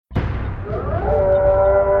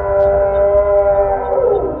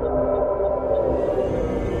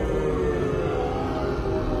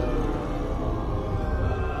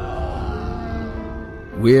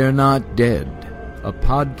We're Not Dead, a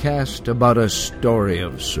podcast about a story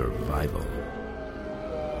of survival.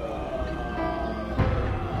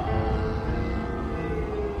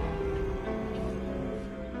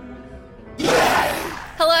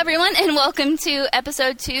 Hello, everyone, and welcome to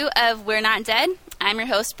episode 2 of We're Not Dead. I'm your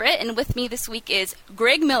host, Britt, and with me this week is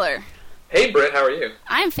Greg Miller. Hey, Britt, how are you?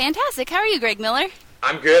 I'm fantastic. How are you, Greg Miller?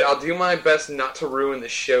 I'm good. I'll do my best not to ruin the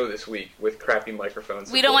show this week with crappy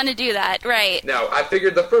microphones. We don't want to do that, right? No, I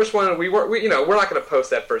figured the first one, we're not going to post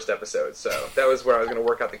that first episode, so that was where I was going to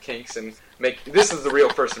work out the kinks and make, this is the real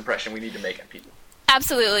first impression we need to make on people.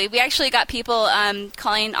 Absolutely. We actually got people sending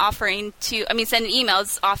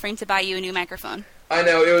emails offering to buy you a new microphone. I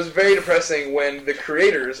know, it was very depressing when the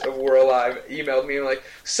creators of We're Alive emailed me and like,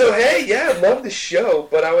 so hey, yeah, I love the show,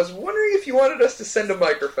 but I was wondering if you wanted us to send a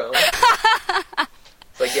microphone.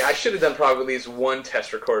 It's like, yeah, I should have done probably at least one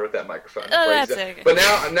test recorder with that microphone. Oh, that's okay. But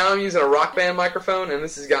now I'm using a Rock Band microphone, and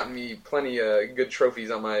this has gotten me plenty of good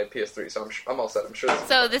trophies on my PS3, so I'm all set. I'm sure.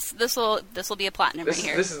 This will be a platinum right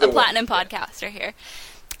here. This is a platinum podcast right here.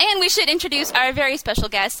 And we should introduce our very special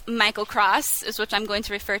guest, Michael Cross, is which I'm going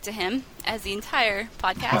to refer to him as the entire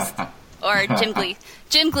podcast, or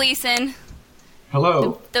Jim Gleason.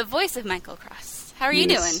 Hello. The voice of Michael Cross. How are you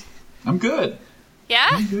doing? I'm good. Yeah?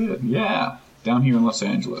 I'm good, yeah. Down here in Los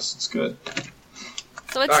Angeles. It's good.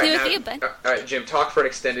 So what's new with you, bud? All right, Jim, talk for an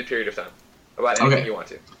extended period of time about anything you want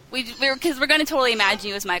to. Because we're going to totally imagine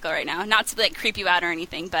you as Michael right now. Not to creep you out or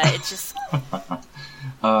anything, but it's just...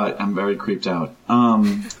 I'm very creeped out.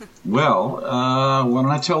 Why don't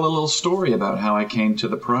I tell a little story about how I came to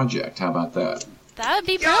the project? How about that? That would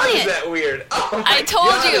be God, brilliant. is that weird? Oh I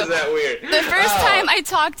told you. Is that weird? The first time I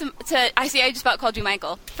talked to I just about called you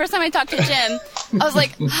Michael. First time I talked to Jim, I was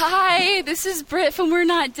like, hi, this is Britt from We're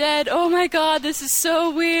Not Dead. Oh my god, this is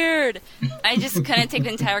so weird. I just couldn't take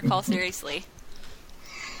the entire call seriously.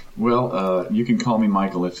 Well, you can call me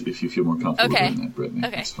Michael if you feel more comfortable doing that, Brittany.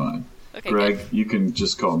 Okay. It's fine. Okay, Greg, good. you can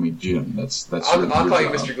just call me Jim. I'll call you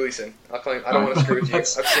Mr. Gleason. I don't want to screw with you.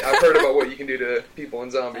 I've heard about what you can do to people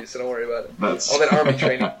and zombies, so don't worry about it. All that army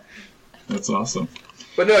training. That's awesome.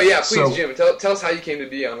 But no, yeah, please, Jim, tell us how you came to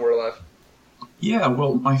be on We're Alive. Yeah,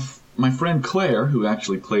 well, my friend Claire, who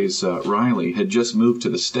actually plays Riley, had just moved to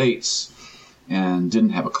the States and didn't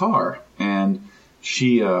have a car, and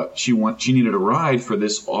she needed a ride for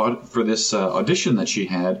this audition that she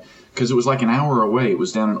had. Because it was like an hour away. It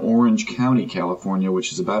was down in Orange County, California,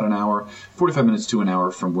 which is about an hour, 45 minutes to an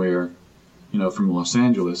hour from from Los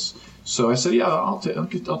Angeles. So I said, yeah, I'll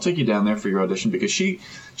take you down there for your audition, because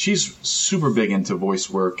she's super big into voice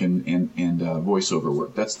work and voiceover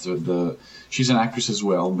work. That's she's an actress as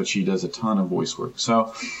well, but she does a ton of voice work.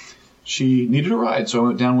 So she needed a ride, so I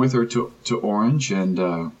went down with her to Orange,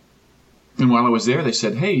 and while I was there, they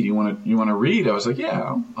said, "Hey, do you want to read?" I was like,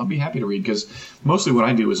 "Yeah, I'll be happy to read," because mostly what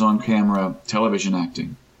I do is on-camera television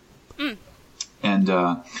acting. Mm. And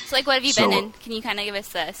so, what have you been in? Can you kind of give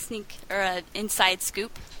us a sneak or an inside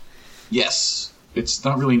scoop? Yes, it's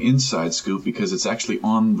not really an inside scoop because it's actually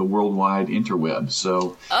on the worldwide interweb.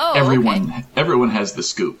 So everyone has the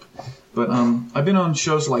scoop. But I've been on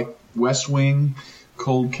shows like West Wing,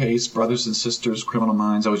 Cold Case, Brothers and Sisters, Criminal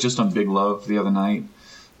Minds. I was just on Big Love the other night.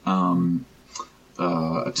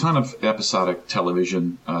 A ton of episodic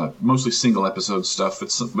television, mostly single episode stuff,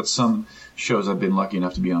 but some shows I've been lucky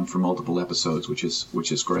enough to be on for multiple episodes, which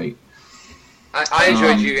is great. I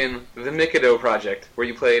enjoyed you in The Mikado Project, where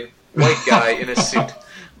you played white guy in a suit.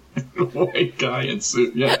 White guy in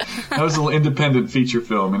suit, yeah. That was a little independent feature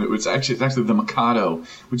film, and it's actually The Mikado,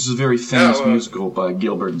 which is a very famous musical by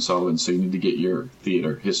Gilbert and Sullivan, so you need to get your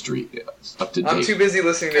theater history up to date. I'm too busy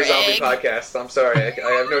listening to zombie podcasts. I'm sorry.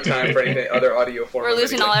 I have no time for anything other audio form. We're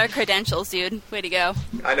losing all our credentials, dude. Way to go.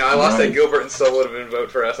 I know. I lost that Gilbert and Sullivan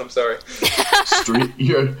vote for us. I'm sorry.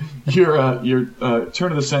 Your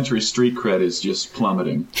turn of the century street cred is just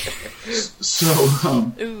plummeting.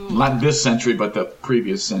 So, not this century, but the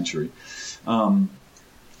previous century.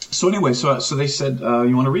 So anyway, so they said,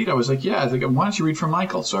 you want to read? I was like, yeah. They go, why don't you read for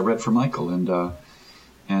Michael? So I read for Michael, and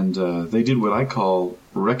they did what I call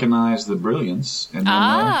recognize the brilliance. And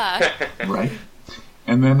then, right.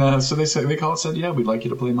 And then, so they called and said, yeah, we'd like you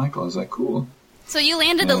to play Michael. I was like, cool. So you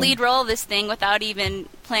landed the lead role of this thing without even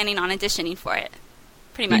planning on auditioning for it.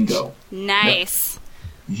 Pretty much. Bingo. Nice.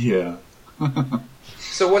 Yep. Yeah.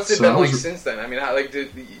 So what's it been like since then? I mean,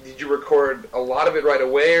 did you record a lot of it right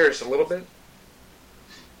away, or just a little bit?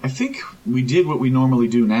 I think we did what we normally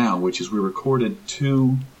do now, which is we recorded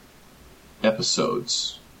 2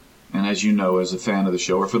 episodes. And as you know, as a fan of the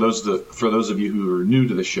show, or for those of you who are new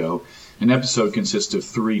to the show, an episode consists of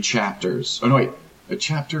 3 chapters. Oh no, wait. A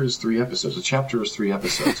chapter is 3 episodes. A chapter is 3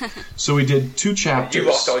 episodes. So we did 2 chapters. You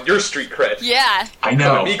lost all your street cred. Yeah. I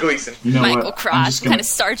know. Me, Gleason. You know Michael what? Cross. What kind of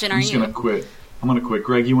sergeant are you? I'm just going to quit. I'm going to quit.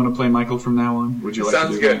 Greg, you want to play Michael from now on? Would you like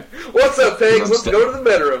Sounds to do good. that? What's up, pigs? Let's go to the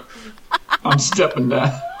bedroom. I'm stepping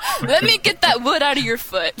down. Let me get that wood out of your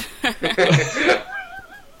foot.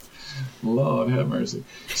 Lord have mercy.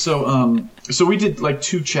 So we did like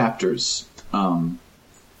 2 chapters. I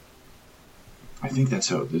think that's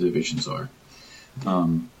how the divisions are.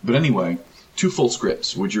 But anyway, 2 full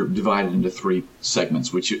scripts, which are divided into 3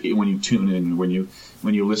 segments. Which when you tune in, when you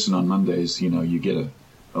listen on Mondays, you get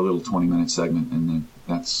a little 20-minute segment, and then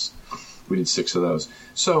we did 6 of those.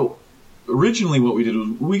 So originally, what we did was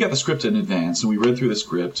we got the script in advance, and we read through the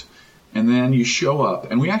script. And then you show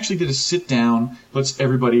up, and we actually did a sit-down, let's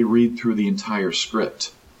everybody read through the entire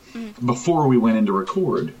script before we went in to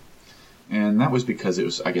record. And that was because it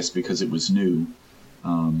was new.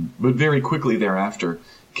 But very quickly thereafter,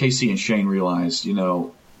 Casey and Shane realized,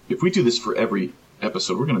 if we do this for every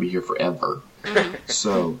episode, we're going to be here forever.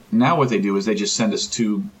 So now what they do is they just send us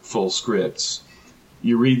 2 full scripts.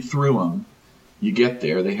 You read through them. You get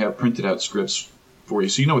there. They have printed out scripts for you,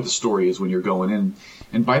 so you know what the story is when you're going in.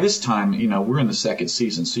 And by this time, we're in the 2nd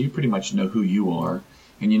season, so you pretty much know who you are,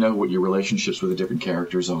 and you know what your relationships with the different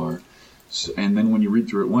characters are. So, and then when you read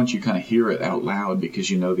through it once, you kind of hear it out loud because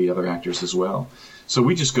you know the other actors as well. So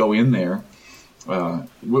we just go in there.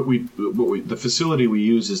 The facility we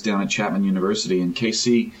use is down at Chapman University, and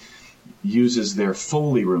KC uses their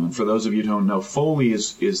Foley room. And for those of you who don't know, Foley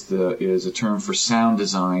is a term for sound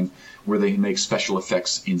design, where they make special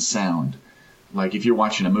effects in sound. Like if you're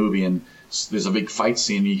watching a movie and there's a big fight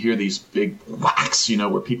scene, you hear these big whacks,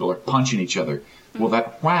 where people are punching each other. Well,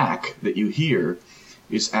 that whack that you hear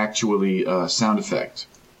is actually a sound effect.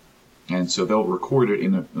 And so they'll record it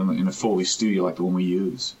in a Foley studio like the one we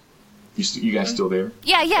use. You guys still there?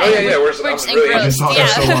 Yeah. Oh, yeah. We're just really engrossed.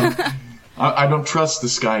 So long. I don't trust the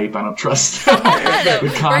Skype. I don't trust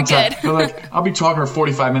the contact. We're good. I'll be talking for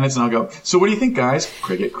 45 minutes and I'll go, so what do you think, guys?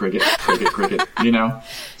 Cricket, cricket, cricket, cricket,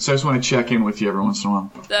 So I just want to check in with you every once in a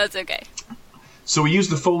while. That's okay. So we use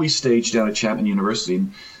the Foley stage down at Chapman University.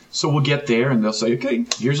 And so we'll get there and they'll say, okay,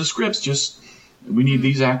 here's the scripts. We need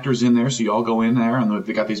these actors in there. So you all go in there and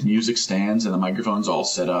they got these music stands and the microphones all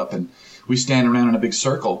set up. And we stand around in a big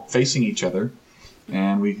circle facing each other.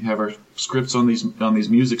 And we have our scripts on these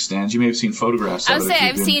music stands. You may have seen photographs of it. I would say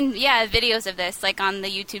I've seen videos of this, like on the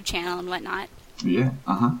YouTube channel and whatnot. Yeah,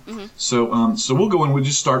 So we'll go and we'll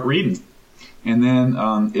just start reading, and then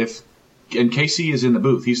and Casey is in the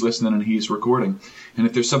booth, he's listening and he's recording, and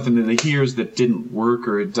if there's something that he hears that didn't work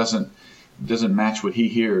or it doesn't match what he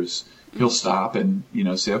hears, he'll stop and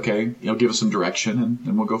say, okay, give us some direction,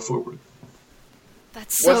 and we'll go forward.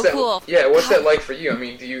 That's so cool. Yeah, what's that like for you? I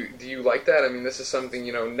mean, do you like that? I mean, this is something,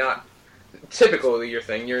 not typically your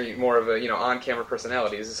thing. You're more of a, on-camera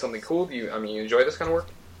personality. Is this something cool? Do you enjoy this kind of work?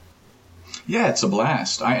 Yeah, it's a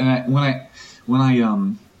blast. When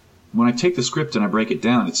I take the script and I break it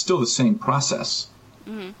down, it's still the same process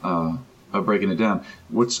of breaking it down.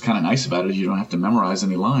 What's kind of nice about it is you don't have to memorize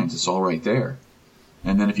any lines. It's all right there.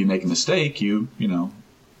 And then if you make a mistake, you know,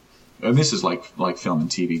 and this is like film and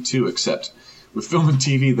TV too, except with film and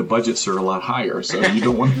TV, the budgets are a lot higher, so you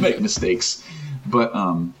don't want to make mistakes. But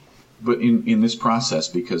in this process,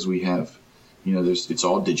 because we have, it's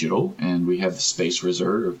all digital, and we have the space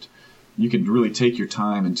reserved, you can really take your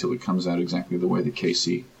time until it comes out exactly the way that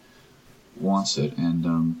Casey wants it,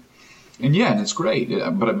 and it's great.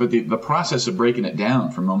 But the process of breaking it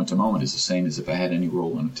down from moment to moment is the same as if I had any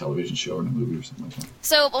role in a television show or in a movie or something like that.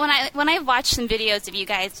 So when I watch some videos of you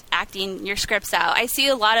guys acting your scripts out, I see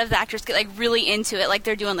a lot of the actors get really into it, like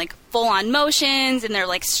they're doing full on motions and they're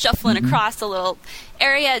shuffling across a little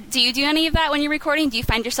area. Do you do any of that when you're recording? Do you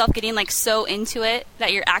find yourself getting so into it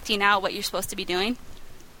that you're acting out what you're supposed to be doing?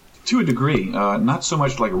 To a degree, not so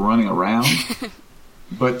much like running around.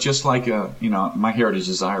 But just like, my heritage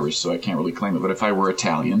is Irish, so I can't really claim it. But if I were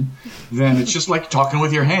Italian, then it's just like talking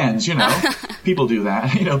with your hands, People do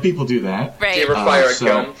that. People do that. Right. Do you ever fire a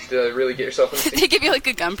gun to really get yourself in the They give you a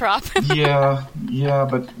gun prop. Yeah.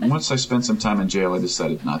 But once I spent some time in jail, I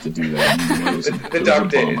decided not to do that.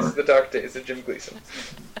 The dark days of Jim Gleason.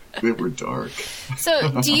 They were dark.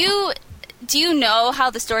 So do you know how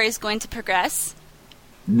the story is going to progress?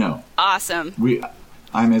 No. Awesome.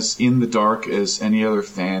 I'm as in the dark as any other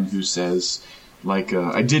fan who says,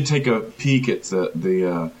 I did take a peek at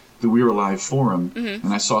the the We're Alive forum,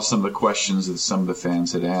 and I saw some of the questions that some of the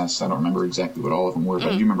fans had asked. I don't remember exactly what all of them were, but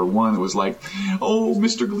I do remember one that was like, "Oh,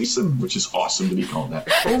 Mr. Gleason," which is awesome to be called that.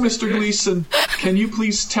 "Oh, Mr. Gleason, can you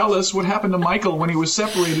please tell us what happened to Michael when he was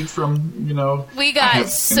separated from, We got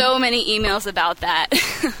so many emails about that.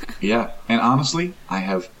 Yeah, and honestly, I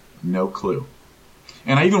have no clue.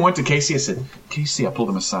 And I even went to Casey. I said, "Casey," I pulled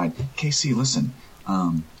him aside. "Casey, listen,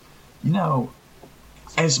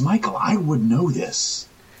 as Michael, I would know this.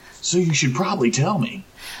 So you should probably tell me.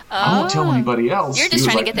 I won't tell anybody else." You're just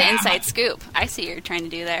trying to get the inside scoop. I see what you're trying to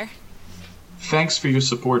do there. Thanks for your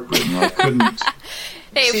support, Brittany. I couldn't.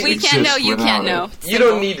 Hey, if we can't know, you can't know. You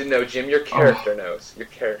don't need to know, Jim. Your character knows. Your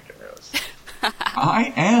character knows.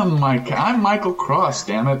 I'm Michael Cross,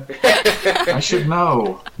 damn it. I should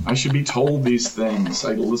know. I should be told these things.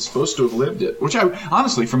 I was supposed to have lived it. Which I,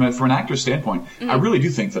 honestly, from an actor's standpoint, I really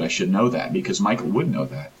do think that I should know that, because Michael would know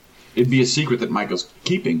that. It'd be a secret that Michael's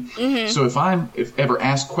keeping. So if ever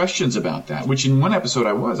asked questions about that, which in one episode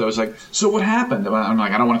I was like, "So what happened?" I'm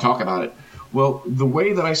like, "I don't want to talk about it." Well, the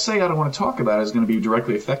way that I say I don't want to talk about it is going to be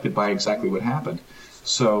directly affected by exactly what happened.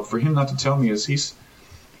 So for him not to tell me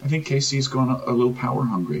I think Casey's gone a little power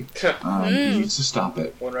hungry. He needs to stop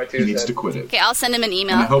it. He needs to quit it. Okay, I'll send him an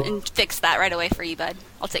email and fix that right away for you, bud.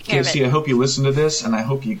 I'll take care of it. Casey, I hope you listen to this, and I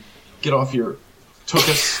hope you get off your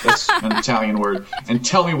tuchus, that's an Italian word, and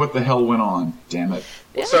tell me what the hell went on. Damn it.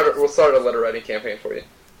 We'll start a letter writing campaign for you.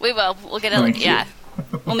 We will. We'll get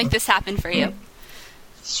we'll make this happen for you.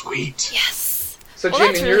 Sweet. Yes. So,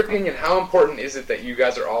 Jim, in your opinion, how important is it that you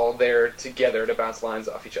guys are all there together to bounce lines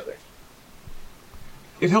off each other?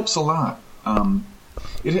 It helps a lot. I'll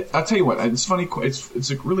tell you what. It's funny.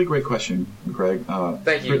 It's a really great question, Greg.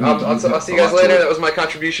 Thank you. Brittany, I'll see you guys later. That was my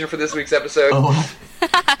contribution for this week's episode. Oh,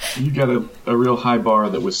 you got a real high bar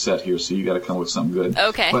that was set here, so you got to come with something good.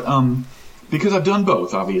 Okay. But because I've done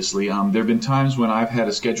both, obviously, there have been times when I've had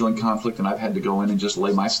a scheduling conflict and I've had to go in and just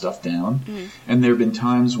lay my stuff down, and there have been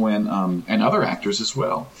times when, and other actors as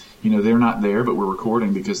well, they're not there, but we're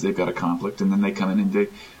recording because they've got a conflict, and then they come in and they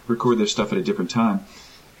record their stuff at a different time.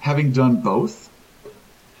 Having done both,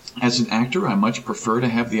 as an actor, I much prefer to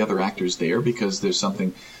have the other actors there because there's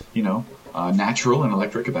something, natural and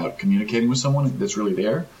electric about communicating with someone that's really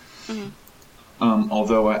there.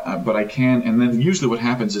 But I can, and then usually what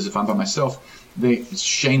happens is if I'm by myself,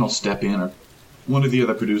 Shane will step in, or one of the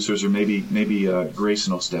other producers, or maybe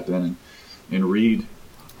Grayson will step in and read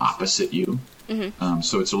opposite you.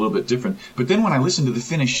 So it's a little bit different. But then when I listen to the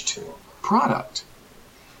finished product,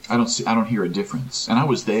 I don't hear a difference. And I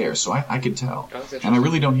was there, so I could tell. And I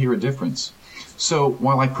really don't hear a difference. So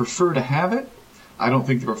while I prefer to have it, I don't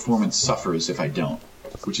think the performance suffers if I don't,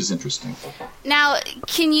 which is interesting. Now,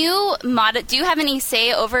 can you do you have any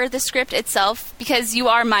say over the script itself? Because you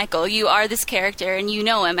are Michael, you are this character, and you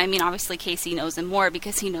know him. I mean, obviously Casey knows him more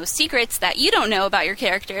because he knows secrets that you don't know about your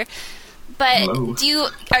character. But do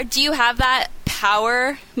you have that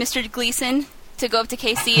power, Mr. Gleason, to go up to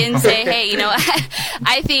Casey and say, "Hey,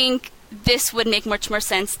 I think this would make much more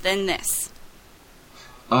sense than this"?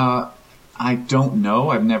 I don't know.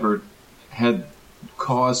 I've never had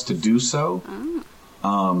cause to do so.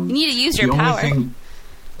 You need to use your power.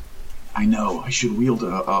 I know. I should wield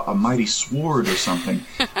a mighty sword or something.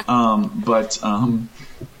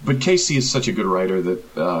 But Casey is such a good writer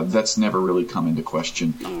that that's never really come into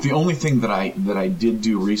question. The only thing that I did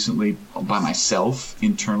do recently by myself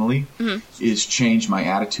internally is change my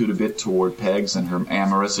attitude a bit toward Pegs and her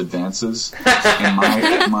amorous advances and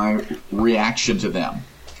my reaction to them.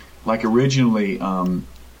 Like originally,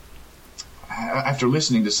 after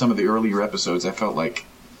listening to some of the earlier episodes, I felt like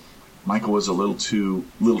Michael was a little too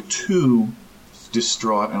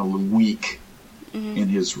distraught and a little weak in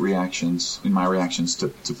his reactions, in my reactions to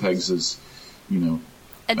Pegs' advances.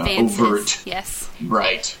 Overt. Yes.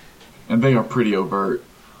 Right. And they are pretty overt.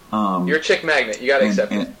 You're a chick magnet. You gotta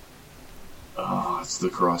accept it. Oh, it's the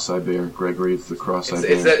cross I bear, Gregory. It's the cross I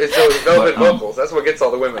bear. It's those velvet vocals. That's what gets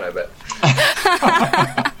all the women, I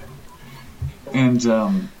bet. And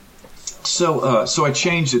so I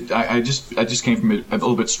changed it. I just came from a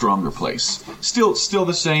little bit stronger place. Still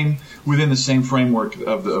the same, within the same framework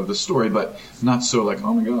of the story, but not so like,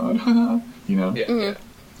 oh my god, Yeah.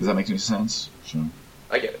 Does that make any sense? Sure.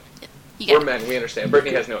 I get it. We're men. We understand.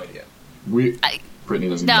 Brittany has no idea. Brittany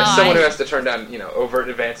doesn't. No, As someone who has to turn down, overt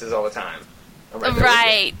advances all the time.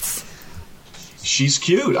 Right. She's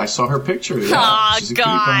cute. I saw her picture. Yeah. Oh, She's a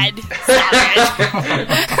God. cutie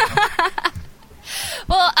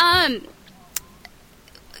Well,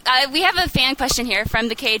 we have a fan question here from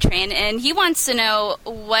the K-Train, and he wants to know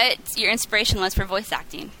what your inspiration was for voice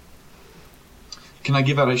acting. can I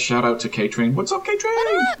give out a shout out to K-Train? What's up, K-Train?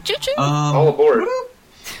 What up? Choo-choo. All aboard. What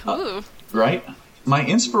up? Ooh. Right? My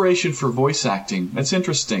inspiration for voice acting, that's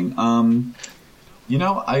interesting.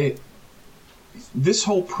 This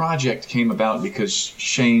whole project came about because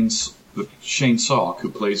Shane Salk, who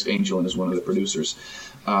plays Angel and is one of the producers,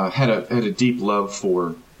 had a deep love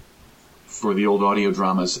for the old audio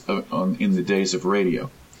dramas in the days of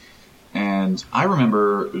radio. And I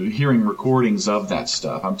remember hearing recordings of that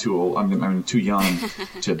stuff. I'm too old. I'm too young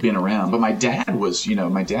to have been around. But my dad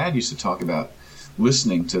used to talk about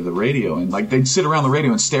listening to the radio, and like they'd sit around the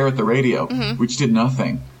radio and stare at the radio, which did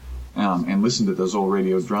nothing, and listen to those old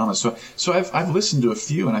radio dramas. So I've listened to a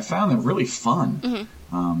few, and I found them really fun.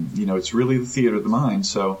 It's really the theater of the mind.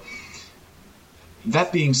 So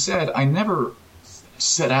that being said, I never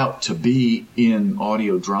set out to be in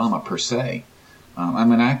audio drama per se.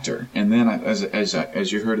 I'm an actor, and then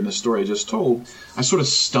as you heard in the story I just told, I sort of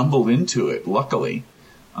stumbled into it, luckily,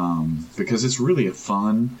 because it's really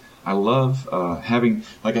fun. I love having,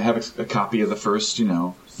 like, I have a copy of the first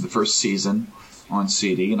season on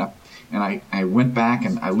CD, and I went back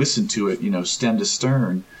and I listened to it, stem to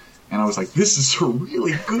stern, and I was like, this is a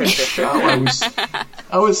really good show.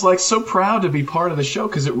 I was like so proud to be part of the show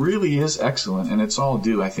because it really is excellent, and it's all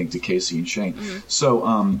due, I think, to Casey and Shane.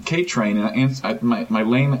 So, K-Train, and my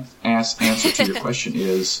lame ass answer to your question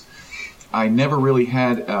is, I never really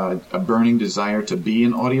had a burning desire to be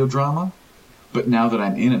in audio drama. But now that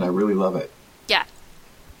I'm in it, I really love it. Yeah,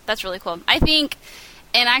 that's really cool. I think,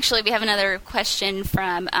 and actually we have another question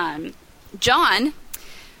from John.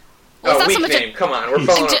 Well, weak name. Come on, we're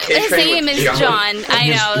following up K-Train. His name is John. I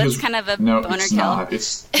know, it's kind of a boner it's kill. Not.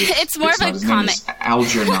 It's more of a comment.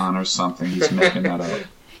 Algernon or something. He's making that up.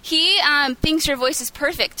 He thinks your voice is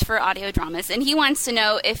perfect for audio dramas, and he wants to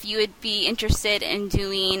know if you would be interested in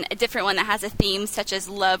doing a different one that has a theme such as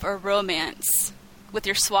love or romance with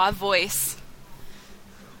your suave voice.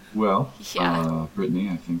 Well, Brittany,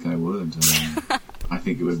 I think I would. I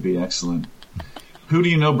think it would be excellent. Who do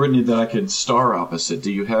you know, Brittany, that I could star opposite?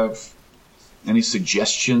 Do you have any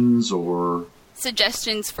suggestions or...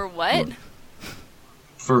 Suggestions for what?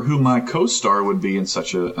 For who my co-star would be in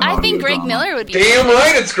such an I audio think Greg drama. Miller would be... Damn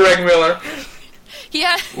right it's Greg Miller!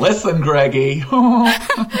 Yeah. Listen, Greggy.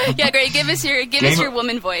 Yeah, Greg, give us your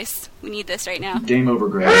woman voice. We need this right now. Game over,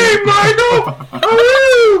 Greg. Hey, Michael!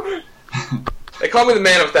 Hello! They call me the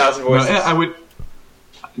man of 1,000 voices. No, I would,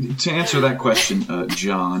 to answer that question,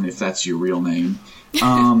 John, if that's your real name,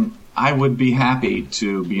 I would be happy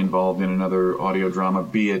to be involved in another audio drama,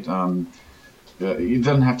 be it, it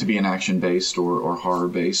doesn't have to be an action-based or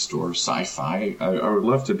horror-based or sci-fi. I would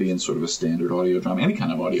love to be in sort of a standard audio drama, any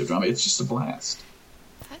kind of audio drama. It's just a blast.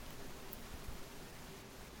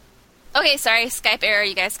 Okay, sorry, Skype error,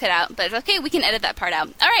 you guys cut out, but okay, we can edit that part out.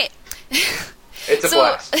 All right. It's a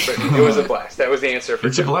blast. It was a blast. That was the answer for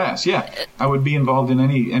It's a blast, yeah. I would be involved in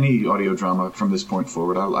any audio drama from this point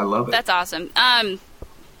forward. I love it. That's awesome. And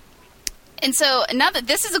so,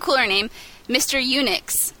 this is a cooler name, Mr.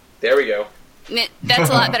 Unix. There we go. That's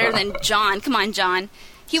a lot better than John. Come on, John.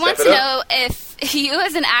 He wants to know if you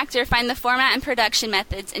as an actor find the format and production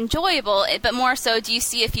methods enjoyable, but more so, do you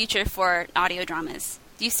see a future for audio dramas?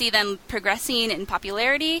 Do you see them progressing in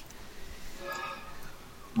popularity?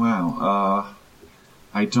 Wow,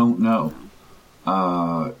 I don't know.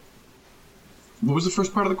 What was the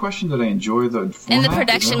first part of the question? Did I enjoy the format? And the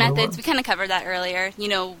production methods. We kind of covered that earlier.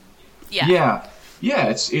 Yeah. Yeah,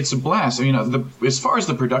 it's a blast. I mean, as far as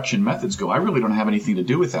the production methods go, I really don't have anything to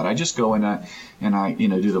do with that. I just go and I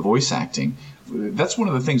do the voice acting. That's one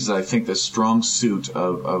of the things that I think the strong suit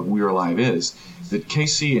of We're Alive is, that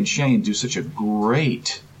Casey and Shane do such a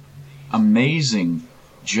great, amazing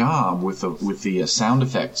job with the sound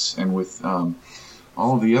effects and with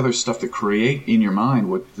all the other stuff to create in your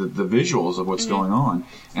mind with the visuals of what's going on.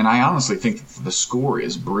 And I honestly think that the score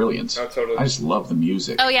is brilliant. Oh, totally. I just love the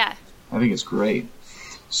music. Oh, yeah. I think it's great.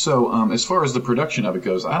 So as far as the production of it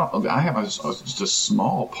goes, I have just a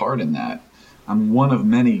small part in that. I'm one of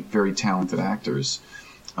many very talented actors.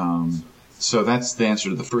 So that's the answer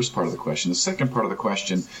to the first part of the question. The second part of the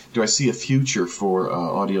question, do I see a future for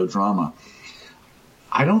audio drama?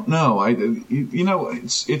 I don't know.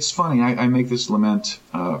 It's funny. I make this lament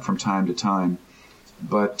from time to time,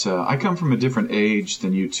 but I come from a different age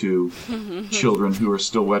than you two children who are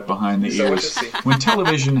still wet behind the ears. When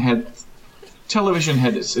television had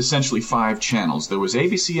essentially 5 channels. There was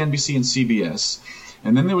ABC, NBC, and CBS,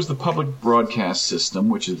 and then there was the public broadcast system,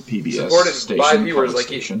 which is the PBS supported station, by viewers like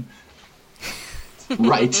station.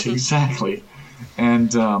 Right, exactly.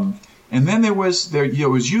 And then there was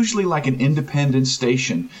usually like an independent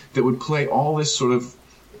station that would play all this sort of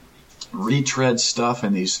retread stuff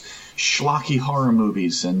and these schlocky horror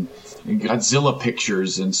movies and Godzilla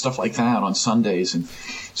pictures and stuff like that on Sundays. And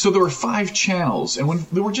so there were 5 channels, and when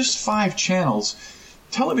there were just 5 channels,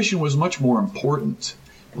 television was much more important.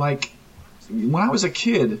 Like, when I was a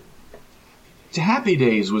kid, Happy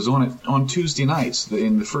Days was on Tuesday nights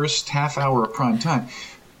in the first half hour of prime time.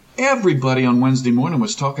 Everybody on Wednesday morning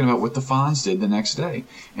was talking about what the Fonz did the next day,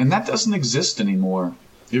 and that doesn't exist anymore.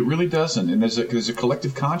 It really doesn't, and there's a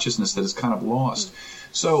collective consciousness that is kind of lost.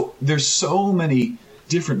 So there's so many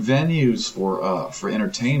different venues for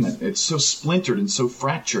entertainment. It's so splintered and so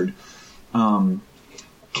fractured.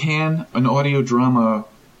 Can an audio drama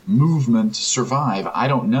movement survive? I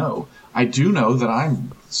don't know. I do know that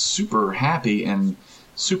I'm super happy and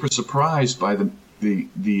super surprised by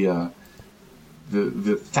the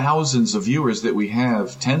thousands of viewers that we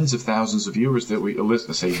have, tens of thousands of viewers that we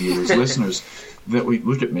listeners that we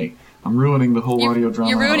look at me. I'm ruining the whole audio drama.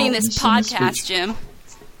 You're ruining this podcast, Jim.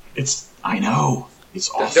 I know. It's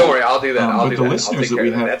awful. Don't worry, I'll do that. I'll do the that. listeners I'll take that care we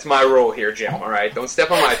of that. have, That's my role here, Jim. All right, don't step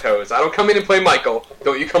on my toes. I don't come in and play Michael.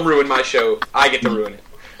 Don't you come ruin my show. I get to ruin it.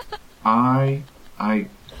 I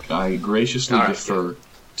graciously defer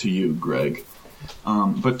to you, Greg.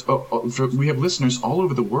 But we have listeners all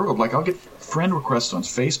over the world. Like, I'll get friend requests on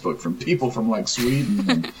Facebook from people from like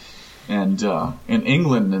Sweden and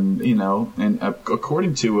England, and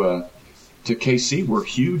according to KC, we're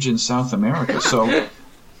huge in South America. So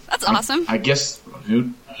that's awesome. I guess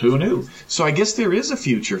who knew? So I guess there is a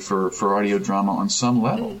future for audio drama on some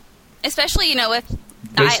level, especially with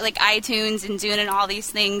like iTunes and Zune and all these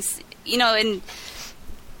things. And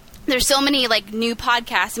there's so many like new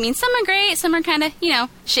podcasts. I mean, some are great, some are kind of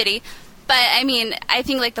shitty. But I mean, I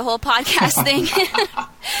think like the whole podcast thing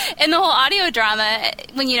and the whole audio drama,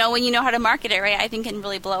 when you know how to market it, right? I think can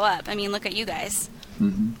really blow up. I mean, look at you guys.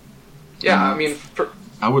 Mm-hmm. Yeah, I mean,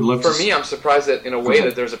 I would love for me, I'm surprised that in a way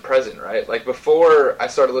that there's a present, right? Like before I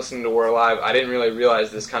started listening to We're Alive, I didn't really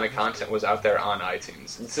realize this kind of content was out there on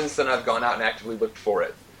iTunes. And since then, I've gone out and actively looked for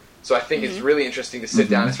it. So I think it's really interesting to sit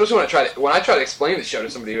down, especially when I try to explain the show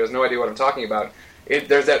to somebody who has no idea what I'm talking about.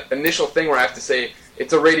 There's that initial thing where I have to say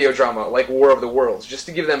it's a radio drama like War of the Worlds, just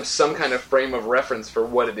to give them some kind of frame of reference for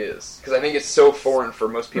what it is, because I think it's so foreign for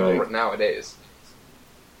most people nowadays.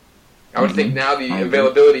 I would think now the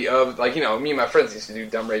availability of, like, me and my friends used to do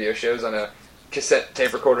dumb radio shows on a cassette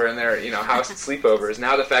tape recorder in their house at sleepovers.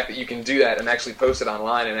 Now the fact that you can do that and actually post it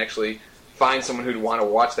online and actually find someone who'd want to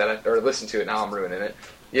watch that or listen to it, now I'm ruining it.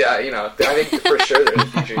 Yeah, I think for sure there's a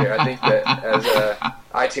future here. I think that as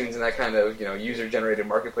iTunes and that kind of user-generated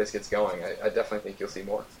marketplace gets going, I definitely think you'll see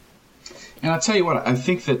more. And I'll tell you what, I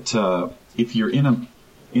think that if you're in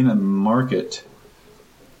a market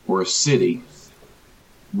or a city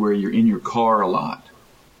where you're in your car a lot,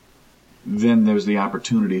 then there's the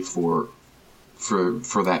opportunity for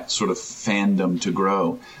that sort of fandom to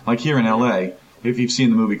grow. Like here in LA, if you've seen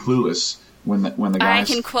the movie Clueless, when the guys,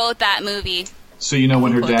 I can quote that movie. So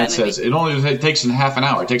when her dad says, it only takes half an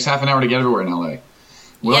hour. It takes half an hour to get everywhere in L.A.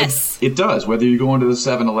 Well, yes. It does. Whether you go into the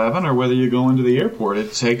 7-Eleven or whether you go into the airport,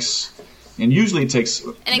 it takes... And usually it takes...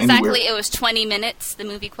 And exactly, it was 20 minutes. The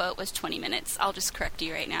movie quote was 20 minutes. I'll just correct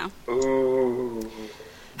you right now. Ooh.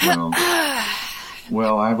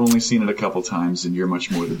 Well, I've only seen it a couple times, and you're much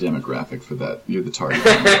more the demographic for that. You're the target.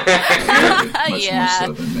 Much more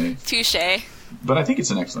so than me. Touché. But I think it's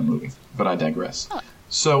an excellent movie. But I digress. Oh.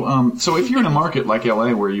 So if you're in a market like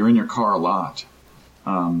LA where you're in your car a lot,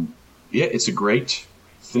 it's a great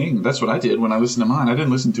thing. That's what I did when I listened to mine. I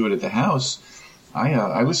didn't listen to it at the house.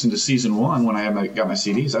 I listened to season 1 when I got my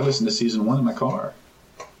CDs. I listened to season 1 in my car.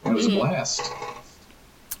 And it was a blast.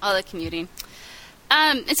 All the commuting.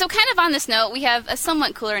 And so kind of on this note, we have a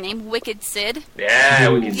somewhat cooler name, Wicked Sid. Yeah,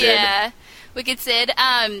 Wicked Sid. Yeah, Wicked Sid.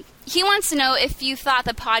 He wants to know if you thought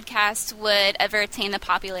the podcast would ever attain the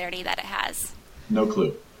popularity that it has. No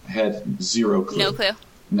clue. I had zero clue. No clue?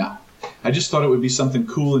 No. I just thought it would be something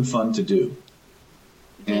cool and fun to do.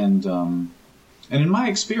 And in my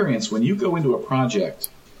experience, when you go into a project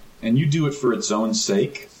and you do it for its own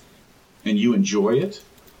sake and you enjoy it,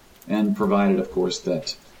 and provided, of course,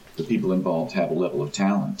 that the people involved have a level of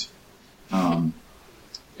talent,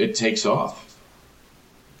 it takes off.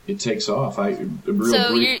 It takes off.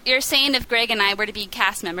 You're saying if Greg and I were to be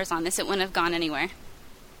cast members on this, it wouldn't have gone anywhere?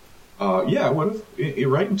 Yeah, it would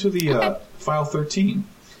have. Right into the file 13,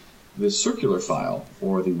 the circular file,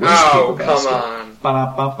 or the waste paper basket. Come on.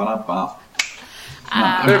 Ba-da-ba-ba-da-ba. You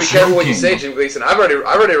better be careful what you say, Jim Gleason. I've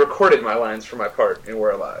already recorded my lines for my part in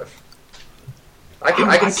We're Alive. I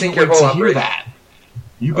can sing your whole operation. That.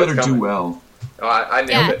 You better do well. Oh, I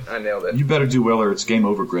nailed it. I nailed it. You better do well, or it's game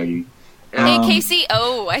over, Greggy. Hey, Casey.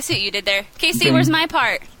 Oh, I see what you did there. Casey, where's my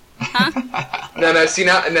part? Huh? No. See,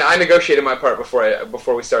 now I negotiated my part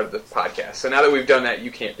before we started the podcast. So now that we've done that,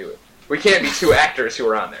 you can't do it. We can't be two actors who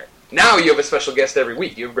are on there. Now you have a special guest every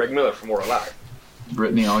week. You have Greg Miller from We're Alive.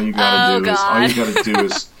 Brittany, all you gotta do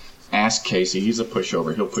is ask Casey. He's a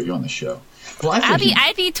pushover. He'll put you on the show. Well,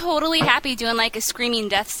 I'd be totally happy doing like a screaming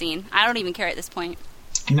death scene. I don't even care at this point.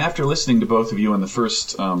 And after listening to both of you on the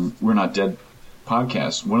first We're Not Dead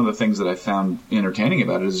podcast, one of the things that I found entertaining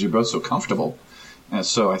about it is you're both so comfortable. And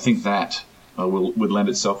so I think that would lend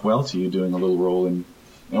itself well to you doing a little role in,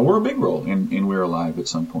 or a big role in We're Alive at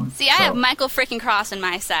some point. See, I have Michael freaking Cross on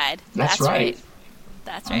my side. That's right.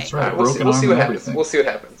 That's right. That's right. We'll see what happens. We'll see what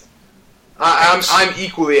happens. I'm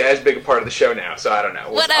equally as big a part of the show now, so I don't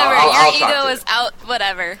know. Whatever. Your ego is out.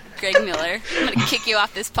 Whatever. Greg Miller. I'm going to kick you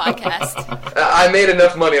off this podcast. I made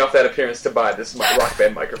enough money off that appearance to buy this Rock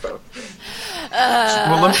Band microphone.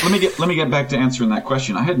 Well, let me get back to answering that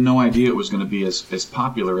question. I had no idea it was going to be as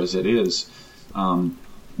popular as it is,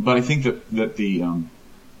 but I think that the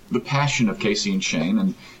passion of Casey and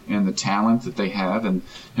Shane and the talent that they have and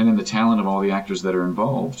then the talent of all the actors that are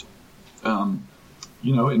involved,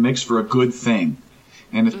 it makes for a good thing.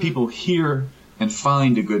 And if people hear and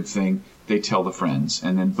find a good thing, they tell the friends,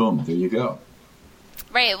 and then boom, there you go.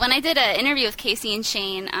 Right. When I did an interview with Casey and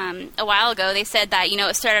Shane a while ago, they said that,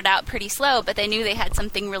 it started out pretty slow, but they knew they had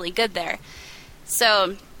something really good there.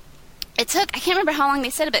 So it took, I can't remember how long they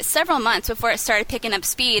said it, but several months before it started picking up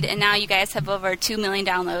speed, and now you guys have over 2 million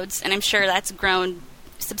downloads, and I'm sure that's grown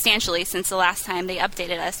substantially since the last time they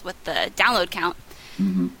updated us with the download count.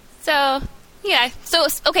 Mm-hmm. So, yeah. So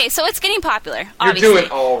it's getting popular, obviously. You're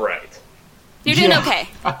doing all right. You're doing okay.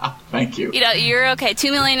 Thank you. You're okay.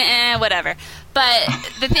 2 million, whatever. But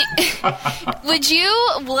the thing, would you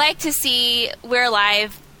like to see We're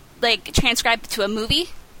Alive, transcribed to a movie?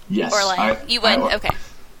 Yes. Or you would? Okay.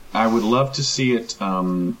 I would love to see it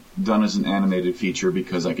done as an animated feature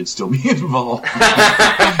because I could still be involved.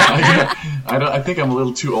 I think I'm a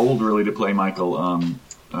little too old really to play Michael on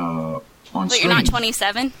screen. But you're not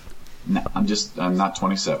 27? No, I'm not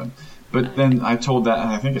 27. But then I told that,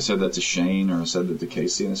 I think I said that to Shane or I said that to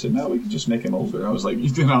Casey, and I said, no, we can just make him older. I was like,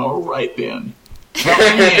 all right then.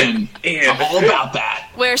 I'm all about that.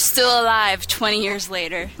 We're still alive 20 years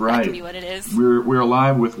later. Right. That can be what it is. We're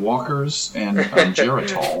alive with walkers and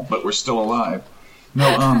Geritol, but we're still alive.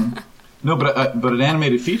 No, but an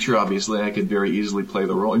animated feature, obviously, I could very easily play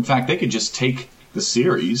the role. In fact, they could just take the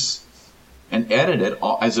series and edit it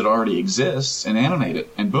as it already exists and animate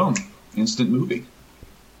it, and boom, instant movie.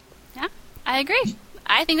 Yeah, I agree.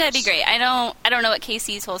 I think that'd be great. I don't know what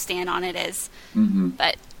Casey's whole stand on it is,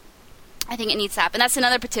 but I think it needs to happen. That's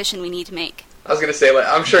another petition we need to make. I was going to say,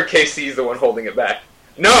 I'm sure Casey's the one holding it back.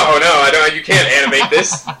 No, I don't. You can't animate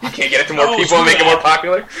this. You can't get it to more people and make it more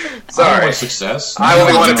popular. Sorry. More success. I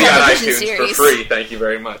only want to be on iTunes for free. Thank you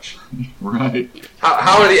very much. Right.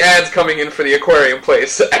 How are the ads coming in for the aquarium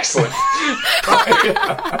place? Excellent.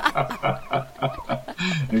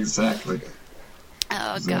 Exactly.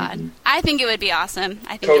 Oh, God. I think it would be awesome.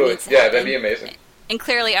 I think totally. It needs to happen. That'd be amazing. And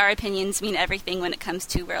clearly our opinions mean everything when it comes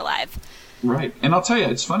to We're Alive. Right. And I'll tell you,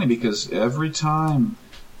 it's funny because every time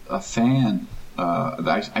a fan,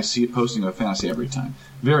 I see it posting of a fan, I say every time,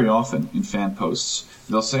 very often in fan posts,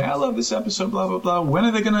 they'll say, I love this episode, blah, blah, blah.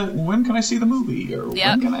 When can I see the movie? Or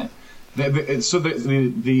when can I? So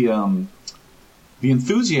the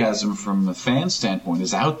enthusiasm from the fan standpoint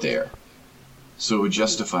is out there. So it would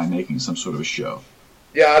justify making some sort of a show.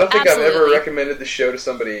 Yeah, I don't think Absolutely. I've ever recommended the show to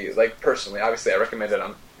somebody, personally. Obviously, I recommend it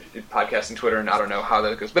on podcast and Twitter, and I don't know how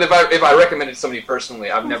that goes. But if I recommended somebody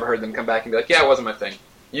personally, I've never heard them come back and be like, yeah, it wasn't my thing.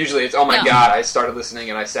 Usually it's, oh my God, I started listening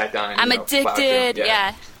and I sat down and I'm addicted.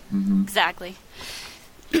 Yeah. Mm-hmm. Exactly.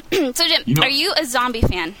 So, Jim, are you a zombie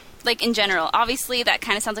fan? In general? Obviously, that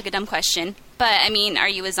kind of sounds like a dumb question. But, I mean, are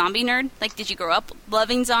you a zombie nerd? Did you grow up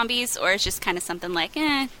loving zombies? Or it's just kind of something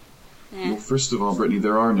Well, first of all, Brittany,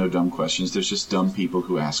 there are no dumb questions. There's just dumb people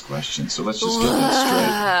who ask questions. So let's just get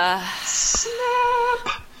that straight.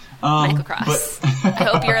 Snap! Michael Cross. I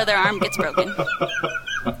hope your other arm gets broken.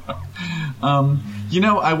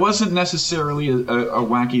 I wasn't necessarily a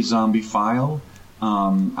wacky zombie file.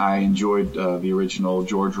 I enjoyed the original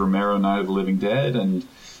George Romero Night of the Living Dead, and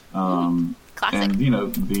classic. And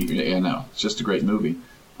it's just a great movie.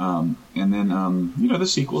 And then the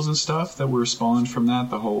sequels and stuff that were spawned from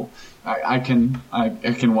that. The whole I can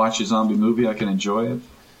watch a zombie movie. I can enjoy it.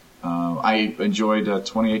 I enjoyed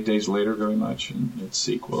 28 Days Later very much, and its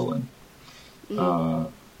sequel, and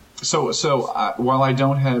so while I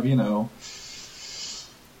don't have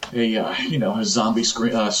a zombie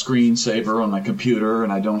screensaver on my computer,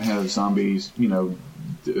 and I don't have zombies,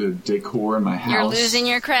 decor in my house. You're losing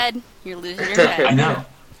your cred. I know.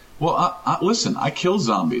 Well, listen, I kill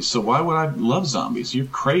zombies, so why would I love zombies? You're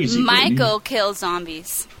crazy. Michael kills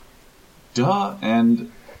zombies. Duh,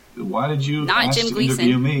 and why did you ask Jim to Gleason.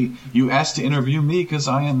 interview me? You asked to interview me because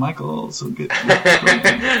I am Michael, so get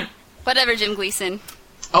Whatever, Jim Gleason.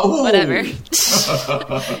 Oh! Whatever.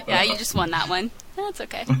 Yeah, you just won that one. That's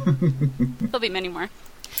okay. There'll be many more.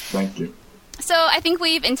 Thank you. So I think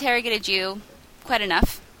we've interrogated you quite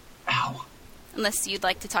enough. Ow. Unless you'd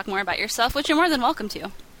like to talk more about yourself, which you're more than welcome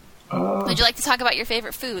to. Would you like to talk about your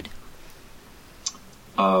favorite food?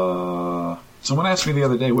 Someone asked me the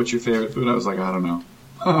other day, what's your favorite food? I was like, I don't know.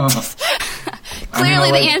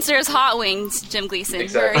 Clearly the answer is hot wings, Jim Gleason.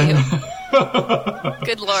 Exactly. Where are you?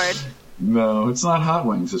 Good Lord. No, it's not hot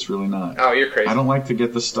wings. It's really not. Oh, you're crazy. I don't like to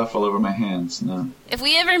get the stuff all over my hands, no. If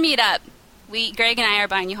we ever meet up, Greg and I are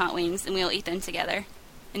buying you hot wings, and we'll eat them together.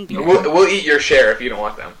 And beer. We'll eat your share if you don't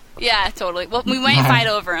want them. Yeah, totally. Well, we might fight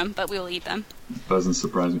over them, but we will eat them. Doesn't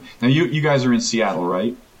surprise me. Now, you guys are in Seattle,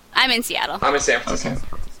 right? I'm in Seattle. I'm in San Francisco. Okay.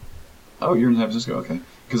 Oh, you're in San Francisco, okay.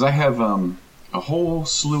 Because I have a whole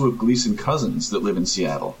slew of Gleason cousins that live in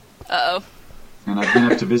Seattle. Uh-oh. And I've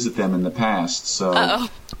been up to visit them in the past, so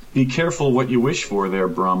be careful what you wish for there,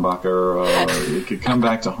 Brombacher, or it could come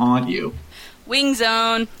back to haunt you. Wing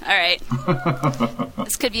zone. All right.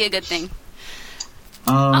 This could be a good thing.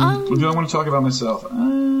 Do I want to talk about myself?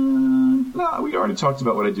 No, we already talked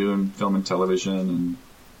about what I do in film and television and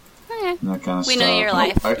that kind of stuff. We know your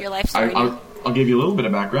life story. I'll give you a little bit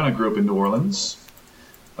of background. I grew up in New Orleans,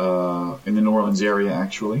 in the New Orleans area,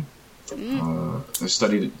 actually. I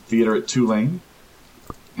studied theater at Tulane,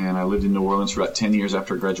 and I lived in New Orleans for about 10 years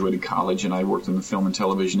after I graduated college, and I worked in the film and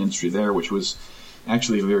television industry there, which was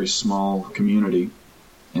actually a very small community,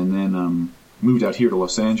 and then moved out here to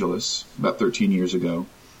Los Angeles about 13 years ago.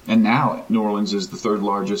 And now New Orleans is the third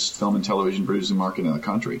largest film and television producing market in the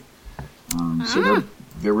country. So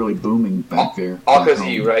they're really booming back there. All because of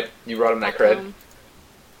you, right? You brought him that cred.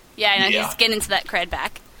 Yeah, I know. He's getting into that cred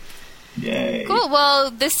back. Yay. Cool.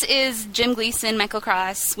 Well, this is Jim Gleason, Michael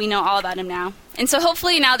Cross. We know all about him now. And so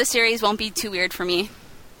hopefully now the series won't be too weird for me.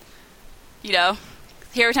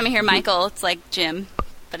 Every time I hear Michael, it's like Jim,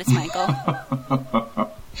 but it's Michael.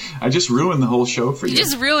 I just ruined the whole show for you. You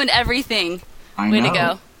just ruined everything. I Way know. to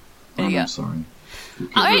go. There you go. I'm sorry.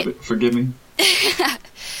 All right. Forgive me.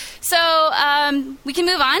 So we can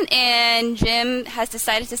move on, and Jim has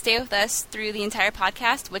decided to stay with us through the entire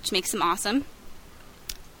podcast, which makes him awesome.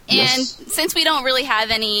 Yes. And since we don't really have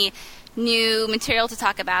any new material to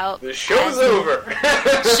talk about... The show's over.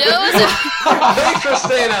 Thanks for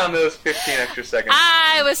staying on those 15 extra seconds.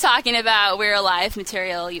 I was talking about We're Alive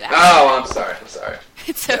material, you asked. Oh, I'm sorry.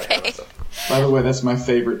 It's okay. By the way, that's my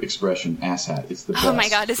favorite expression, asshat. It's the best. Oh my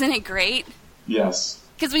god, isn't it great? Yes.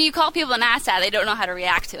 Because when you call people an asshat, they don't know how to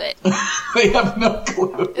react to it. They have no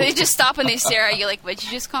clue. They just stop and they stare at you like, what'd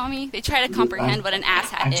you just call me? They try to comprehend what an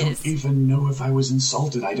asshat is. I don't even know if I was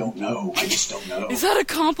insulted. I don't know. I just don't know. Is that a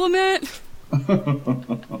compliment?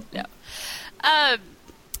 No.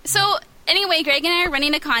 So, anyway, Greg and I are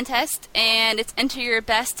running a contest, and it's Enter Your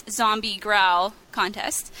Best Zombie Growl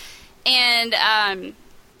contest. And I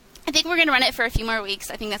think we're going to run it for a few more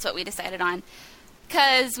weeks. I think that's what we decided on.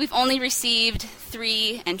 Because we've only received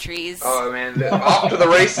 3 entries. Oh, man. Off to the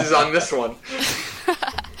races on this one.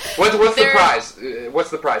 What's the prize? What's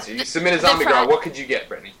the prize? You submit a zombie growl. What could you get,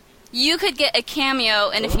 Brittany? You could get a cameo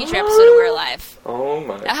in a future episode of We're Alive. Oh,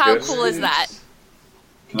 my God. How cool is that?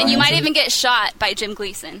 And you might answer? even get shot by Jim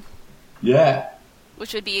Gleason. Yeah.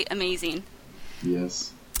 Which would be amazing.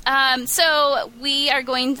 Yes. So I'm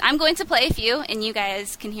going to play a few, and you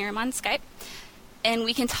guys can hear them on Skype. And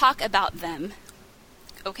we can talk about them.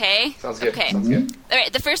 Okay? Sounds good. Okay. Sounds good. All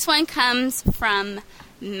right, the first one comes from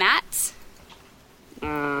Matt. Did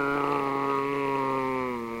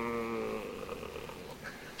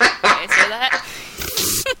I say that?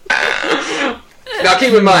 Now,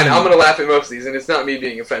 keep in mind, I'm going to laugh at most of these, and it's not me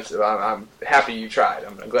being offensive. I'm happy you tried.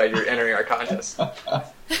 I'm glad you're entering our contest. So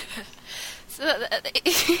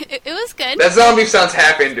it was good. That zombie sounds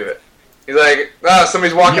half into it. He's like,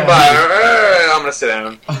 somebody's walking by. I'm going to sit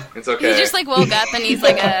down. It's okay. He just woke up and he's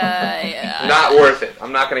like, Not worth it.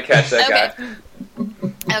 I'm not going to catch that guy.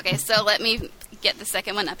 Okay, so let me get the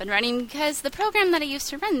second one up and running because the program that I used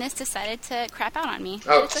to run this decided to crap out on me.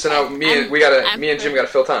 Oh, It's so okay. now me and Jim got to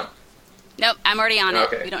fill time. Nope, I'm already on it.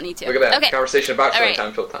 Okay. We don't need to. Look at that. Okay. Conversation about filling All right.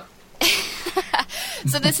 time, fill time.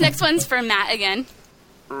 So this next one's for Matt again.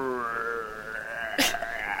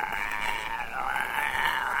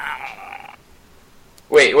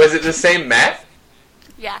 Wait, was it the same Matt?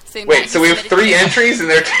 Yeah, same. Wait, Matt so we have submitted 3 to. entries, and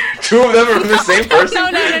they're 2 of them are from the same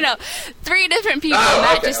person? No. 3 different people. Oh,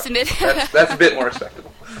 Matt okay. just submitted. That's a bit more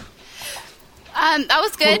respectable. That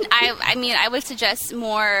was good. I mean, I would suggest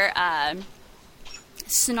more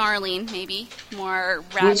snarling, maybe more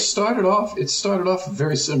Well, rabbit. it started off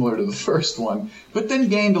very similar to the first one, but then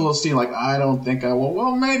gained a little steam. Like, I don't think I will.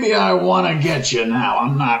 Well, maybe I want to get you now.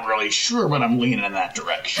 I'm not really sure, but I'm leaning in that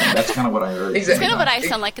direction. That's kind of what I heard. It's kind of what I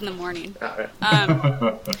sound like in the morning. All right.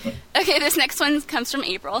 Okay, this next one comes from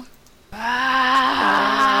April.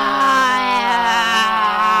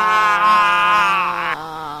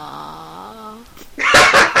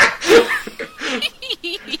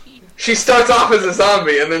 She starts off as a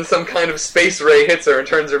zombie, and then some kind of space ray hits her and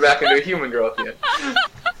turns her back into a human girl at the end.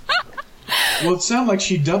 Well, it sounded like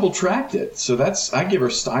she double-tracked it, so I give her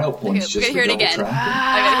style points Okay, just we're for gonna hear it again. double-tracking.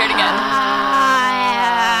 I gotta hear it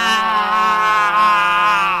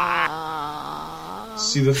again.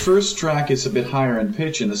 See, the first track is a bit higher in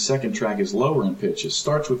pitch, and the second track is lower in pitch. It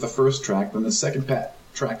starts with the first track, then the second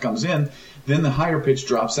track comes in, then the higher pitch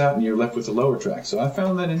drops out, and you're left with the lower track. So I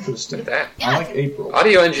found that interesting. That. I like April.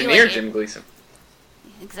 Audio engineer You like it? Jim Gleason.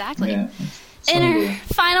 Exactly. Yeah. And our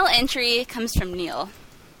final entry comes from Neil.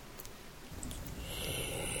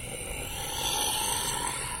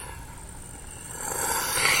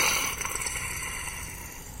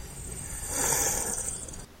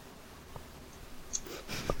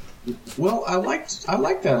 Well, I liked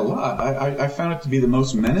that a lot. I found it to be the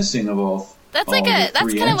most menacing of all. That's all like the that's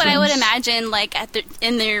three kind of what I would entrants. imagine, like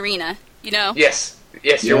in the arena. You know, Yes,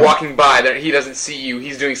 you're Yeah. walking by, there, he doesn't see you,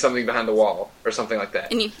 he's doing something behind the wall, or something like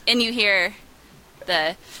that. and you hear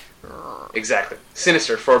the Exactly.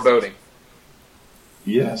 Sinister, foreboding.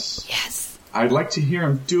 Yes. yes. I'd like to hear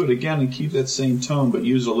him do it again and keep that same tone, but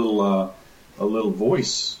use a little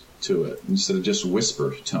voice to it instead of just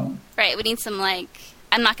whisper tone. Right. We need some like.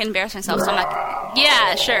 I'm not gonna embarrass myself, so I'm not.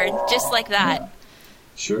 Yeah, sure. Just like that. Yeah.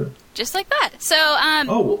 Sure. Just like that. So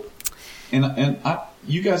Oh, and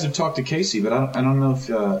you guys have talked to Casey, but I don't know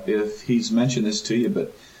if he's mentioned this to you,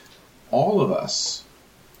 but all of us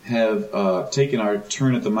have taken our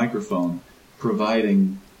turn at the microphone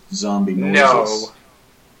providing zombie noises. No.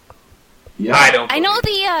 Yeah. I don't. I know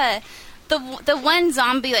the one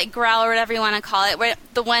zombie like growl or whatever you want to call it, where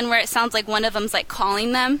the one where it sounds like one of them's like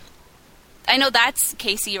calling them. I know that's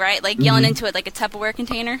Casey, right? Like yelling into it like a Tupperware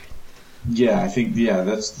container. Yeah, I think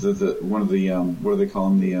that's the one of the what do they call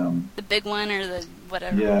them, The big one or the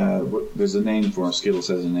whatever. yeah, there's a name for him. Skittles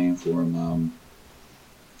has a name for him.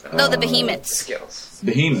 The behemoths. Skills.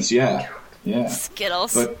 Behemoths, yeah.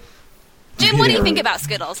 Skittles. But Jim, what do you they're- think about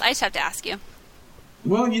Skittles? I just have to ask you.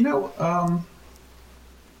 Well,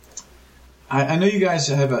 I know you guys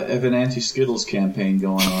have an anti-Skittles campaign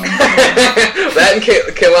going on. That and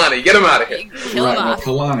Kehlani, get him out of here. Kill Right, him well, off.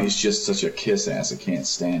 Kalani's just such a kiss ass. I can't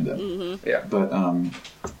stand him. Yeah. But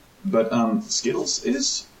Skittles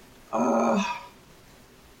is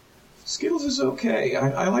okay.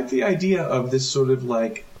 I like the idea of this sort of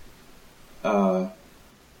like a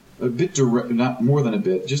bit not more than a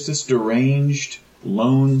bit, just this deranged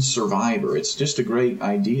lone survivor. It's just a great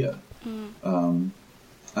idea. And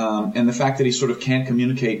the fact that he sort of can't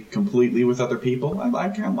communicate completely with other people, I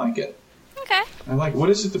kind of like it. Okay. I like. What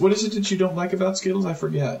is it that you don't like about Skittles? I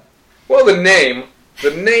forget. Well, the name.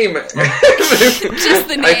 Just the name.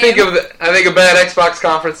 I think of bad Xbox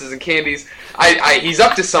conferences and candies. He's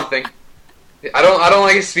up to something. I don't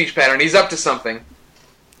like his speech pattern. He's up to something.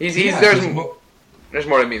 There's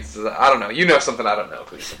more to me. I don't know. You know something I don't know,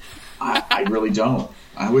 please. I really don't.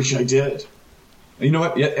 I wish I did. You know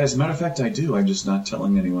what? Yeah, as a matter of fact, I do. I'm just not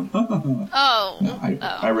telling anyone. Oh. No,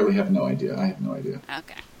 I really have no idea. I have no idea.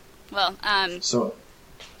 Okay. Well, So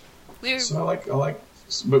we're I like.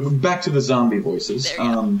 But back to the zombie voices. There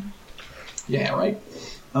you go. Yeah, right.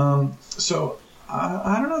 So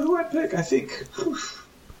I don't know who I'd pick. I think.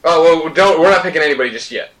 Oh well, we're not picking anybody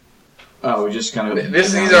just yet. Oh, we just kind of.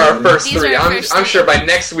 These are our first These are three. our first I'm sure three. by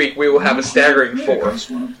next week we will have a staggering I 4.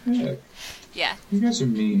 just want to pick. yeah. You guys are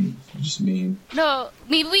mean. You're just mean. No,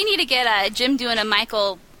 maybe we need to get Jim doing a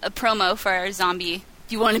promo for our zombie.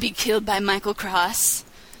 Do you want to be killed by Michael Cross?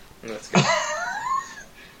 That's good.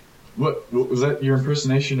 What was that? Your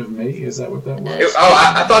impersonation of me? Is that what that was?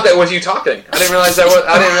 I thought that was you talking. I didn't realize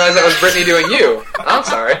that was Brittany doing you. I'm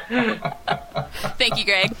sorry. Thank you,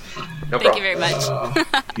 Greg. No Thank you problem. very much.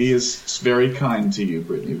 He is very kind to you,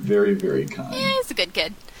 Brittany. Very, very kind. Yeah, he's a good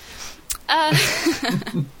kid.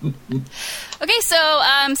 Okay, so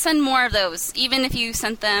send more of those. Even if you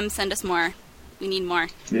sent them, send us more. We need more.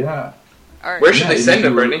 Yeah. Or Where should they send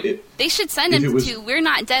them, Brittany? they should send them to we're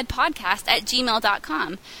not dead podcast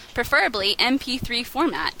 @gmail.com, preferably MP3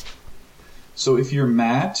 format. So if you're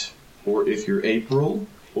Matt, or if you're April,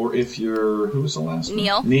 or if you're, who was the last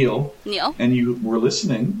one? Neil, and you were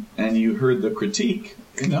listening and you heard the critique,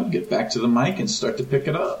 get back to the mic and start to pick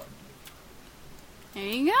it up. There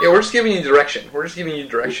you go. Yeah, we're just giving you direction. We're just giving you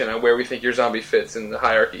direction on where we think your zombie fits in the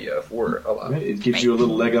hierarchy of We're Alive. Right. It gives you a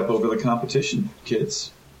little leg up over the competition,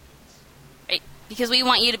 kids. Right. Because we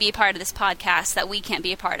want you to be a part of this podcast that we can't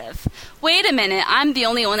be a part of. Wait a minute, I'm the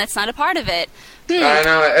only one that's not a part of it. I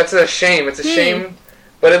know, it's a shame. It's a shame.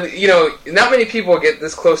 But, not many people get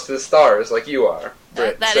this close to the stars like you are,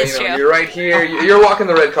 Britt. That is true. You're right here. You're walking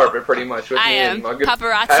the red carpet pretty much with me. am. And my good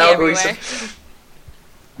Paparazzi pal, everywhere.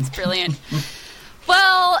 It's brilliant.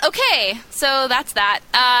 Well, okay, so that's that.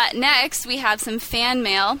 Next, we have some fan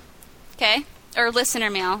mail, okay? Or listener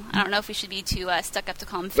mail. I don't know if we should be too stuck up to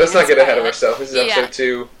call them fans. Let's not get ahead of ourselves. This is episode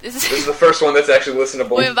 2. This is the first one that's actually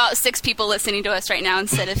listenable. We have about 6 people listening to us right now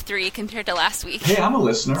instead of 3 compared to last week. Hey, I'm a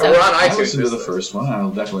listener. So we're on iTunes. I listened to the first one.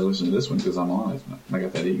 I'll definitely listen to this one because I'm on it. I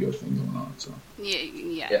got that ego thing going on. So.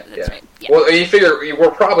 Yeah, that's right. Yeah. Well, you figure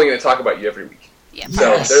we're probably going to talk about you every week. Yeah.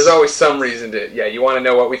 So there's always some reason to, you want to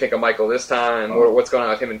know what we think of Michael this time, or what's going on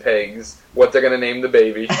with him and Pegs, what they're going to name the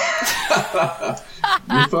baby. You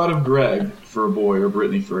thought of Greg for a boy or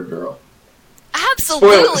Brittany for a girl.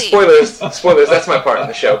 Absolutely. Spoilers, that's my part in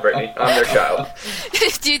the show, Brittany. I'm their child.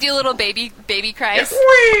 Do you do little baby cries?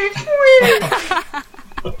 Yeah.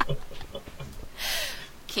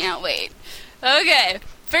 Can't wait. Okay,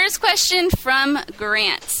 first question from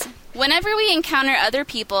Grant. Whenever we encounter other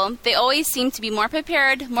people, they always seem to be more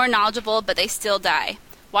prepared, more knowledgeable, but they still die.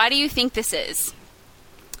 Why do you think this is?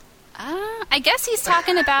 I guess he's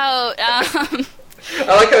talking about... I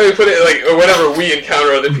like how he put it, like, whenever we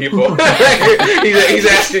encounter other people. he's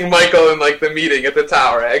asking Michael in, like, the meeting at the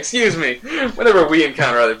tower, excuse me, whenever we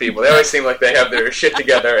encounter other people, they always seem like they have their shit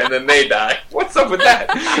together, and then they die. What's up with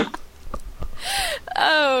that?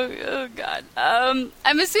 Oh God.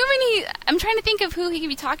 I'm assuming I'm trying to think of who he could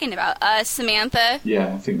be talking about. Samantha.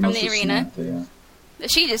 Yeah, I think from the arena. Samantha, yeah.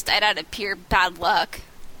 She just died out of pure bad luck.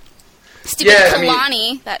 Stupid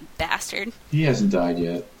Kalani, that bastard. He hasn't died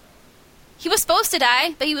yet. He was supposed to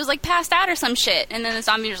die, but he was like passed out or some shit, and then the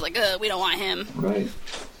zombies was like, "Ugh, we don't want him." Right.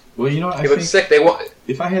 Well, I think sick. They want.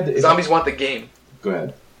 If I had the zombies want the game. Go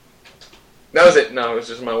ahead. That was it. No, it was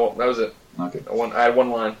just that was it. Okay. I had one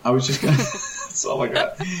line. I was just gonna. That's all I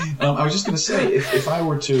got. I was just gonna say, if I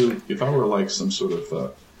were like some sort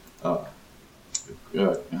of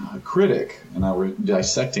critic, and I were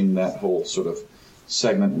dissecting that whole sort of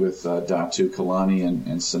segment with Datu, Kalani,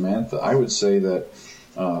 and Samantha, I would say that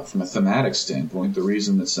from a thematic standpoint, the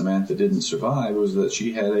reason that Samantha didn't survive was that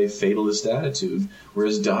she had a fatalist attitude,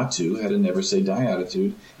 whereas Datu had a never say die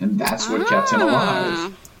attitude, and that's what kept him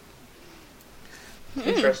alive.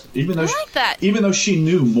 Interesting. Even though she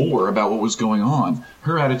knew more about what was going on,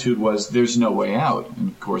 her attitude was, "There's no way out," and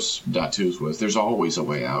of course Datu's was, "There's always a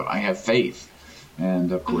way out. I have faith,"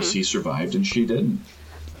 and of course he survived and she didn't.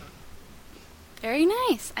 Very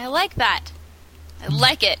nice. I like that. I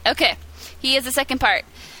like it. Okay. He has the second part.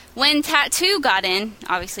 When Tattoo got in,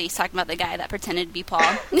 obviously he's talking about the guy that pretended to be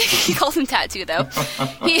Paul. He calls him Tattoo, though.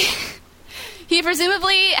 He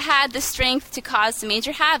presumably had the strength to cause some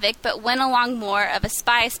major havoc, but went along more of a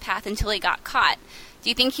spy's path until he got caught. Do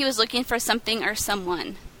you think he was looking for something or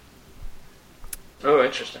someone? Oh,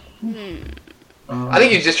 interesting. I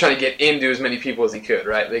think he was just trying to get into as many people as he could,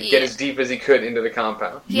 right? Like, get as deep as he could into the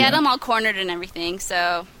compound. He had them all cornered and everything,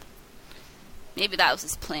 so maybe that was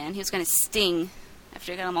his plan. He was going to sting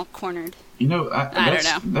after he got them all cornered. I don't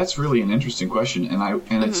know. That's really an interesting question,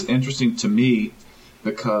 and it's interesting to me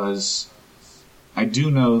because I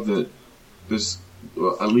do know that there's,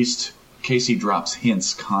 at least Casey drops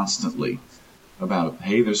hints constantly about,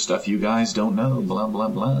 hey, there's stuff you guys don't know, blah, blah,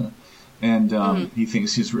 blah. And he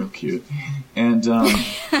thinks he's real cute. And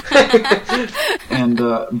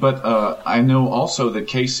but I know also that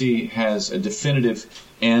Casey has a definitive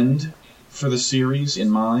end for the series in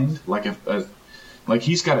mind, like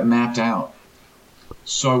he's got it mapped out.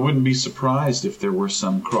 So I wouldn't be surprised if there were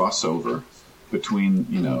some crossover between,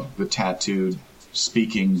 the tattooed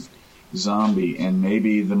speaking zombie and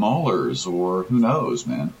maybe the Maulers, or who knows,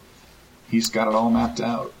 man. He's got it all mapped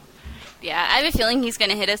out. Yeah, I have a feeling he's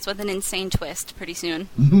going to hit us with an insane twist pretty soon.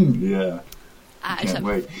 Yeah. I can't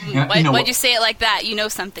wait. Why'd you say it like that? You know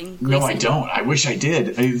something, Gleason. No, I don't. I wish I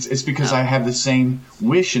did. It's because I have the same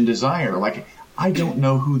wish and desire. Like, I don't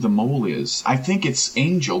know who the mole is. I think it's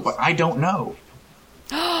Angel, but I don't know.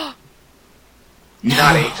 Not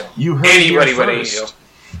Angel. You heard anybody it but first. Angel.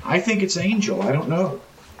 I think it's Angel. I don't know.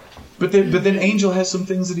 But then Angel has some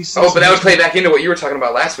things that he says. Oh, but that would play back into what you were talking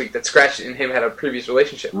about last week, that Scratch and him had a previous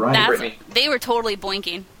relationship. Right. Brittany. They were totally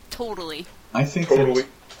boinking. Totally. I think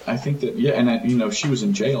that, yeah, and she was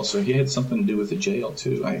in jail, so he had something to do with the jail,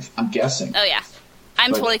 too. I'm guessing. Oh, yeah.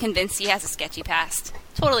 I'm totally convinced he has a sketchy past.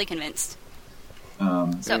 Totally convinced.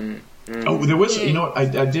 Oh, there was, you know what,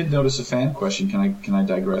 I did notice a fan question. Can I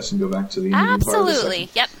digress and go back to the interview Absolutely,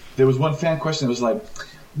 yep. There was one fan question that was like,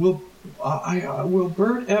 will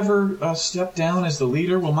Bert ever step down as the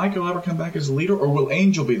leader? Will Michael ever come back as the leader? Or will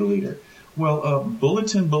Angel be the leader? Well,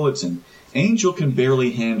 Bulletin. Angel can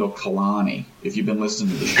barely handle Kalani, if you've been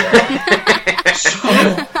listening to the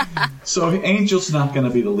show. so Angel's not going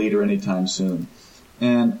to be the leader anytime soon.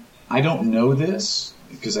 And I don't know this,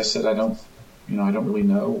 because I said I don't really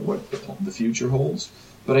know what the future holds.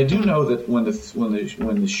 But I do know that when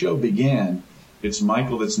the show began, it's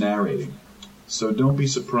Michael that's narrating. So don't be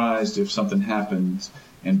surprised if something happens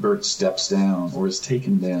and Bert steps down or is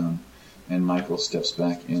taken down, and Michael steps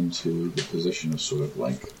back into the position of sort of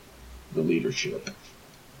like the leadership.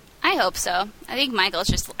 I hope so. I think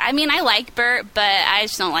Michael's I like Bert, but I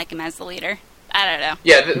just don't like him as the leader. I don't know.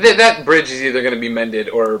 Yeah, that bridge is either going to be mended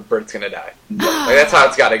or Bert's going to die. That's how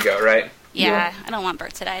it's got to go, right? Yeah, I don't want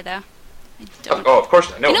Bert to die, though. I don't. Oh, of course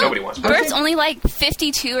not. No, nobody wants Bert. Bert's only like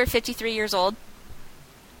 52 or 53 years old.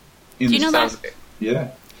 Do you know that?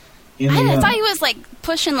 Yeah. I thought he was like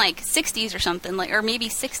pushing like 60s or something, or maybe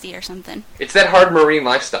 60 or something. It's that hard Marine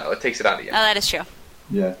lifestyle. It takes it out of you. Oh, that is true.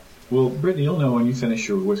 Yeah. Well, Brittany, you'll know when you finish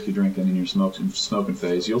your whiskey drinking and your smoking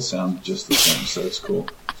phase, you'll sound just the same, so it's cool.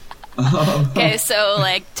 Okay, so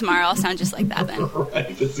like tomorrow I'll sound just like that then.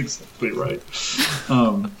 Right, that's exactly right.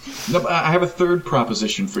 I have a third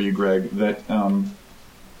proposition for you, Greg, that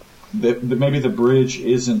maybe the bridge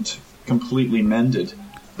isn't completely mended,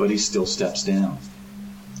 but he still steps down.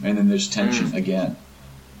 And then there's tension again.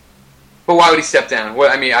 But why would he step down?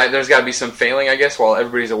 There's got to be some failing, I guess, while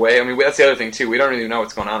everybody's away. That's the other thing, too. We don't really know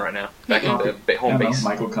what's going on right now back in the home base.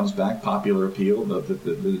 Michael comes back, popular appeal.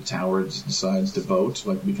 The tower decides to vote,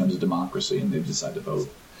 like becomes a democracy, and they decide to vote.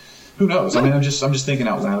 Who knows? I'm just thinking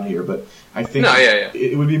out loud here, but I think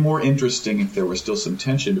it would be more interesting if there were still some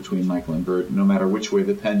tension between Michael and Bert, no matter which way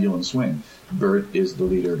the pendulum swing. Bert is the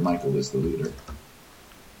leader, Michael is the leader.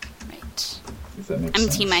 Right. If that makes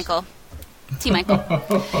sense. I'm Team Michael. Team Michael.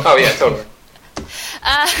 Oh, yeah, totally.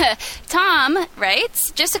 Tom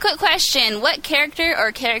writes, just a quick question. What character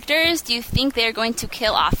or characters do you think they're going to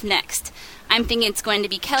kill off next? I'm thinking it's going to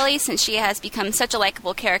be Kelly, since she has become such a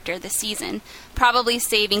likable character this season. Probably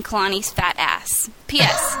saving Kalani's fat ass.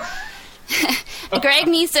 P.S. Greg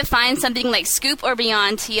needs to find something like Scoop or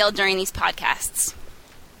Beyond to yell during these podcasts.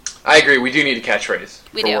 I agree. We do need a catchphrase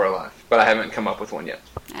for do. We're Alive, but I haven't come up with one yet.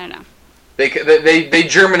 I don't know. They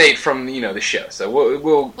germinate from the show, so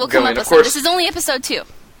we'll come go up in. with Of course, this is only episode 2.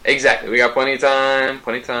 Exactly. We got plenty of time.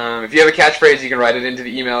 If you have a catchphrase, you can write it into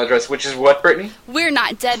the email address, which is what, Brittany? We're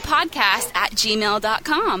Not Dead Podcast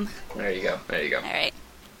 @gmail.com. There you go. All right.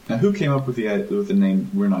 Now, who came up with the name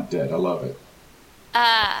We're Not Dead? I love it.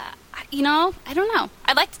 I don't know.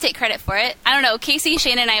 I'd like to take credit for it. I don't know. Casey,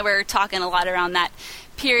 Shane, and I were talking a lot around that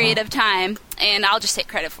period of time, and I'll just take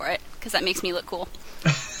credit for it because that makes me look cool.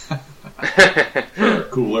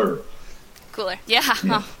 Cooler. Yeah.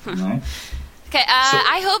 Right. Okay,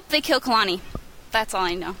 I hope they kill Kalani. That's all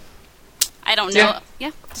I know. I don't know.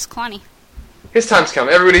 Yeah, just Kalani. His time's come.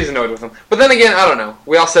 Everybody's annoyed with him. But then again, I don't know.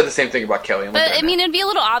 We all said the same thing about Kelly. But, it'd be a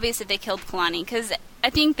little obvious if they killed Kalani, because I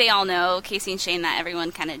think they all know, Casey and Shane, that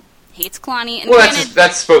everyone kind of hates Kalani. And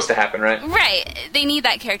that's supposed to happen, right? Right. They need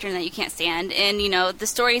that character that you can't stand. And, the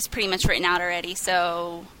story is pretty much written out already,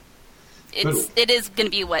 so it is going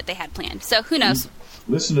to be what they had planned. So, who knows?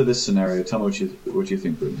 Listen to this scenario. Tell me what you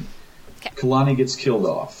think, Brittany. Okay. Kalani gets killed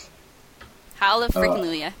off.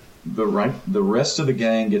 Hallelujah. The rest of the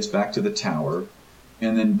gang gets back to the tower,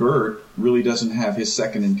 and then Bert really doesn't have his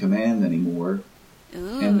second in command anymore.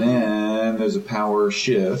 Ooh. And then there's a power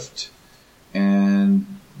shift, and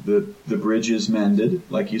the bridge is mended,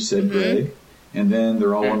 like you said, Greg. And then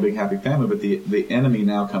they're all one big happy family, but the enemy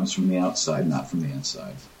now comes from the outside, not from the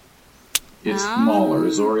inside. It's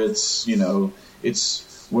Maulers, or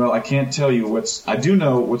well, I can't tell you I do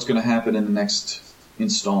know what's going to happen in the next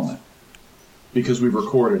installment, because we've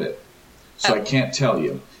recorded it. So I can't tell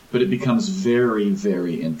you, but it becomes very,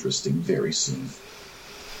 very interesting very soon.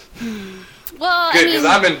 Well, good, because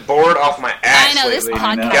I've been bored off my ass I know, lately. this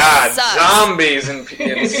podcast God, sucks. zombies and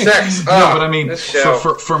sex. No, but I mean, this show.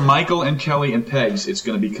 for Michael and Kelly and Pegs, it's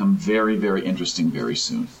going to become very, very interesting very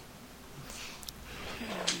soon.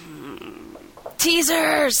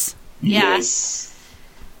 Teasers! Yes.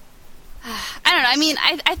 I don't know. I mean,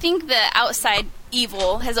 I think the outside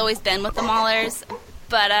evil has always been with the Maulers,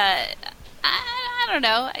 but I don't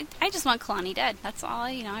know. I just want Kalani dead. That's all.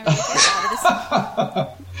 I really care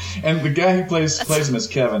about this. And the guy who plays him is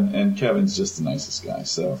Kevin, and Kevin's just the nicest guy.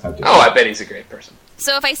 So how dare I bet he's a great person.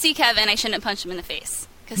 So if I see Kevin, I shouldn't punch him in the face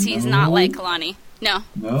because he's not like Kalani. No.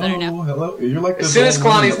 Hello. You're like as soon as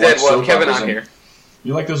Kalani's dead, we'll have Kevin on here.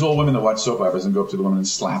 You're like those old women that watch soap operas and go up to the woman and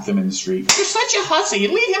slap them in the street. You're such a hussy.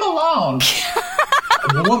 Leave him alone.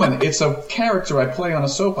 The woman, it's a character I play on a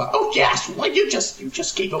soap opera. Oh yes, well you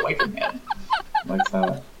just keep away from him. Like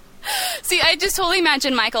that. See, I just totally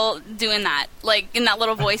imagine Michael doing that, like in that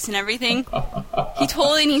little voice and everything. He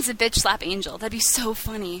totally needs a bitch slap angel. That'd be so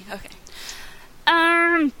funny. Okay.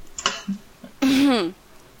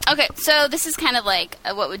 Okay, so this is kind of like,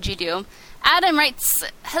 what would you do? Adam writes,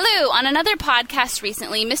 hello, on another podcast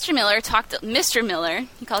recently, Mr. Miller,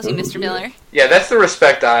 he calls you Mr. Miller. Yeah, that's the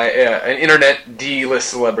respect an internet D-list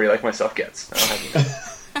celebrity like myself gets. I'll have you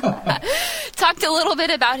know. Talked a little bit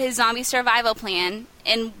about his zombie survival plan,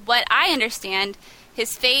 and what I understand,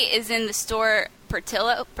 his fate is in the store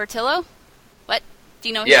Portillo? What? Do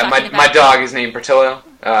you know what he's talking about? My dog is named Portillo,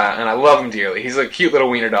 and I love him dearly. He's a cute little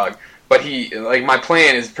wiener dog. But my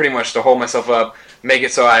plan is pretty much to hold myself up, make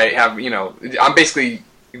it so I have, I'm basically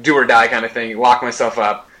do or die kind of thing, lock myself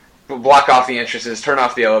up, block off the entrances, turn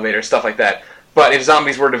off the elevator, stuff like that. But if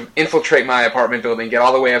zombies were to infiltrate my apartment building, get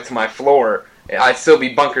all the way up to my floor, I'd still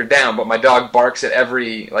be bunkered down, but my dog barks at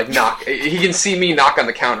every, knock. He can see me knock on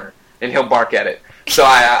the counter, and he'll bark at it. So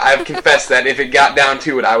I've confessed that if it got down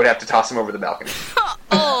to it, I would have to toss him over the balcony.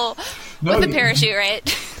 Oh, with a parachute,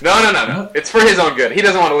 right? No. It's for his own good. He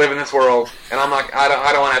doesn't want to live in this world, and I don't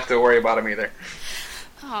want to have to worry about him either.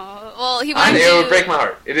 Oh, well, it would break my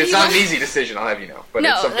heart. It's not an easy decision, I'll have you know, but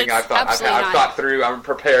it's something I've thought through. I'm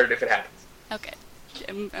prepared if it happens. Okay.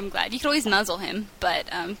 I'm glad. You could always nuzzle him, but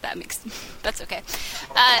that's okay.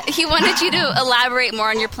 He wanted you to elaborate more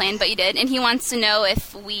on your plan, but you did, and he wants to know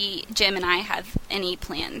if Jim and I, have any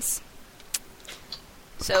plans.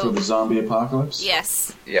 For the zombie apocalypse?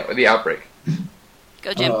 Yes. Yeah, with the outbreak.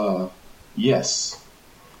 Go, Jim. Yes.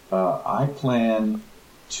 I plan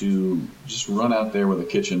to just run out there with a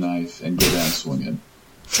kitchen knife and go down swinging.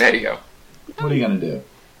 There you go. What are you going to do?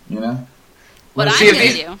 What I'm going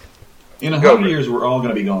to do. In 100 years, we're all going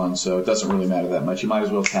to be gone, so it doesn't really matter that much. You might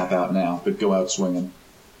as well tap out now, but go out swinging.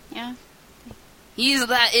 Yeah. He's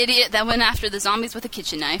that idiot that went after the zombies with a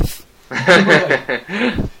kitchen knife.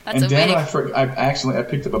 And damn it, I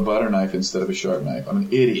picked up a butter knife instead of a sharp knife. I'm an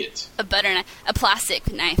idiot. A butter knife. A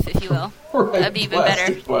plastic knife, if you will. Right, that'd be even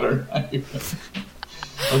better. Butter knife.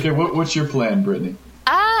 Okay, what's your plan, Brittany?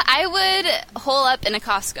 I would hole up in a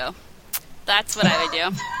Costco. That's what I would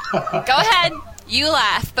do. Go ahead. You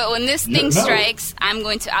laugh, but when this thing strikes, I'm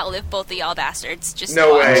going to outlive both of y'all bastards. Just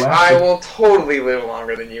no way. I will totally live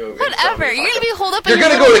longer than you. Whatever. You're going to be holed up in You're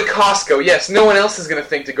going to go to Costco. Yes, no one else is going to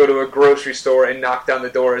think to go to a grocery store and knock down the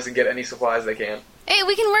doors and get any supplies they can. Hey,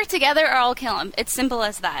 we can work together or I'll kill him. It's simple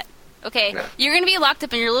as that. Okay? No. You're going to be locked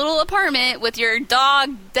up in your little apartment with your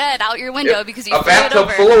dog dead out your window because you threw it over. A bathtub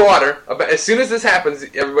full of water. As soon as this happens,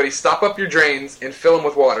 everybody stop up your drains and fill them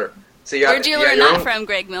with water. So where'd you learn that from,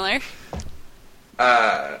 Greg Miller?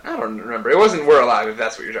 I don't remember. It wasn't We're Alive, if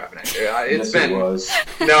that's what you're driving at. It was.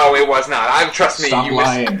 No, it was not. Trust me, Stop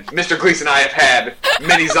lying. Mr. Gleason and I have had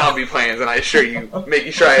many zombie plans, and I assure you,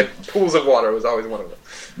 making sure I had pools of water was always one of them.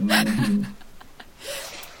 Mm-hmm.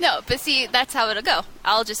 No, but see, that's how it'll go.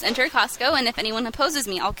 I'll just enter Costco, and if anyone opposes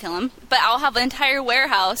me, I'll kill them. But I'll have an entire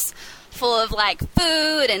warehouse full of,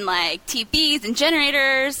 food and, TVs and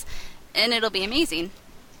generators, and it'll be amazing.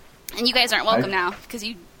 And you guys aren't welcome now, because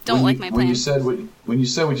you don't like my plan. When you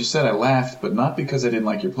said what you said, I laughed, but not because I didn't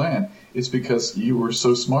like your plan. It's because you were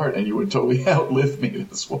so smart and you would totally outlive me.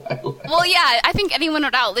 That's why I laughed. Well, yeah, I think anyone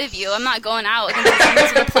would outlive you. I'm not going out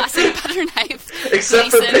with a plastic butter knife. Except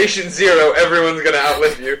for patient zero, everyone's going to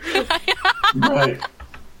outlive you.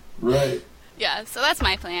 Right. Yeah, so that's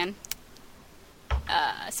my plan.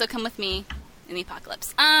 So come with me in the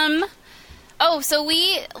apocalypse. So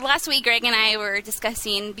last week, Greg and I were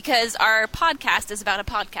discussing, because our podcast is about a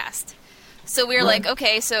podcast. So we were like,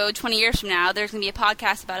 okay, so 20 years from now, there's going to be a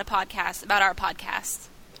podcast about our podcast,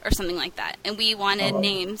 or something like that. And we wanted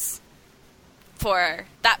names for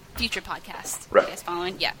that future podcast. Right. You guys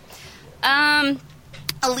following? Yeah.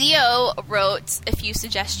 Leo wrote a few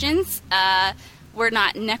suggestions. We're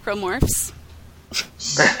not necromorphs.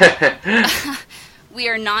 We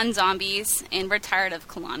are non-zombies, and we're tired of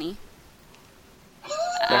Kalani.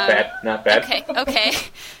 Not bad. Okay. Okay.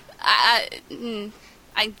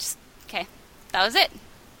 That was it.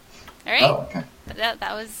 All right. Oh, okay. That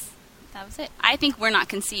was that was it. I think We're Not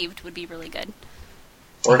Conceived would be really good.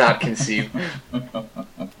 Or Not Conceived.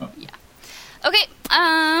 Yeah. Okay,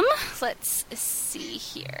 let's see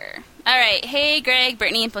here. All right, hey, Greg,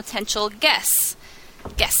 Brittany, and potential guest.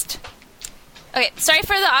 Okay, sorry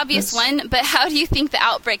for the obvious one, but how do you think the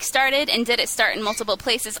outbreak started, and did it start in multiple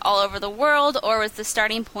places all over the world, or was the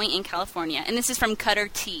starting point in California? And this is from Cutter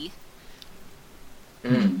T.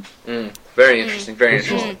 Very interesting, very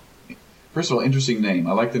interesting. First of all, interesting name.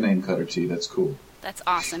 I like the name Cutter T. That's cool. That's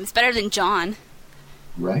awesome. It's better than John.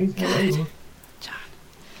 Right? God.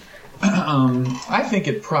 I think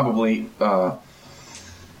it probably... I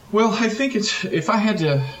think it's... If I had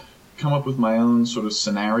to come up with my own sort of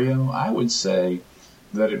scenario, I would say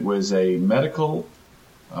that it was a medical,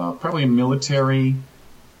 probably a military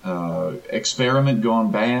experiment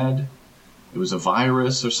gone bad. It was a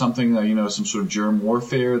virus or something, some sort of germ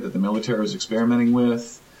warfare that the military was experimenting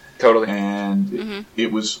with. Totally. And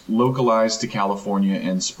it was localized to California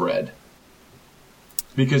and spread.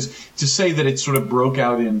 Because to say that it sort of broke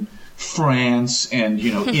out in France and,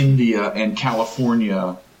 India and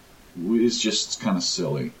California is just kind of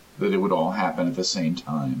silly that it would all happen at the same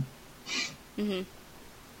time. Mm-hmm.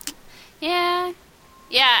 Yeah.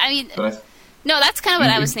 Yeah, I mean, no, that's kind of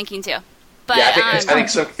what I was thinking too. But, yeah, I think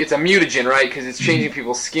so. It's a mutagen, right? Because it's changing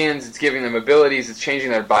people's skins, it's giving them abilities, it's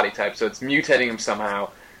changing their body type, so it's mutating them somehow.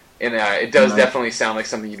 And it does definitely sound like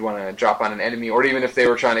something you'd want to drop on an enemy, or even if they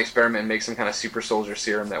were trying to experiment and make some kind of super soldier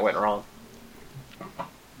serum that went wrong.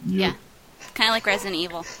 Yeah. Kind of like Resident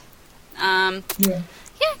Evil. Yeah,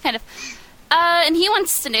 kind of. And he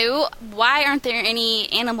wants to know, why aren't there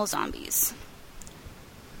any animal zombies?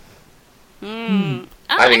 I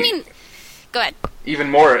mean, go ahead.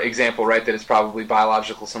 Even more example, right, that it's probably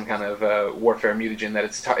biological, some kind of warfare mutagen, that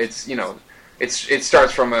it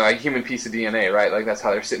starts from a human piece of DNA, right? Like, that's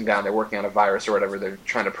how they're sitting down, they're working on a virus or whatever, they're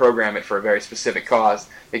trying to program it for a very specific cause.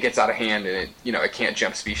 It gets out of hand, and it can't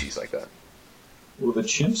jump species like that. Well, the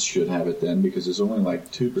chimps should have it then, because there's only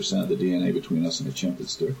like 2% of the DNA between us and a chimp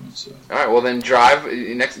that's different. So. All right, well then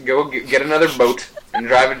go get another boat and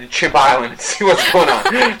drive it to Chimp Island and see what's going on.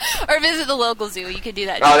 Or visit the local zoo. You could do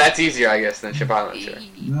that. Oh, that's easier, I guess, than Chimp Island. Sure.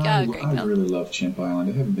 No, I really love Chimp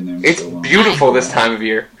Island. I haven't been there in so long. It's beautiful this time of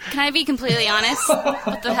year. Can I be completely honest?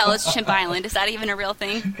 What the hell is Chimp Island? Is that even a real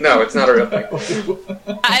thing? No, it's not a real thing.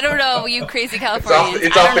 I don't know, you crazy Californians.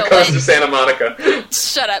 It's off the coast of Santa Monica.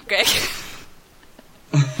 Shut up, Greg.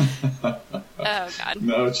 Oh, God.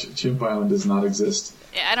 No, Chimp Island does not exist.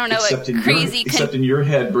 Yeah, I don't know except what crazy... except in your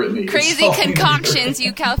head, Brittany. Crazy concoctions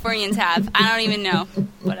you Californians have. I don't even know.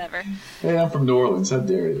 Whatever. Hey, I'm from New Orleans. How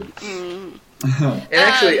dare you? And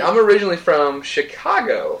actually, I'm originally from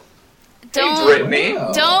Chicago. Don't... Hey, Brittany.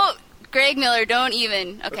 Wow. Don't... Greg Miller, don't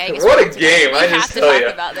even... Okay. What a game, I just tell you. We have to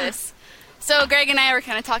talk about this. So, Greg and I were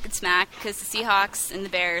kind of talking smack because the Seahawks and the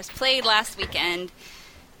Bears played last weekend.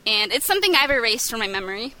 And it's something I've erased from my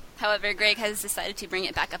memory. However, Greg has decided to bring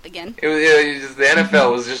it back up again. The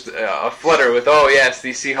NFL was just a flutter with, oh yes,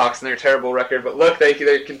 these Seahawks and their terrible record, but look,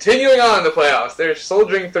 they're continuing on in the playoffs. They're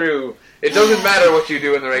soldiering through. It doesn't matter what you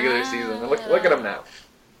do in the regular season. Look at them now.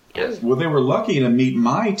 Yeah. Well, they were lucky to meet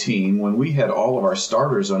my team when we had all of our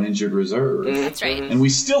starters on injured reserve. That's right. And we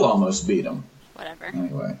still almost beat them. Whatever.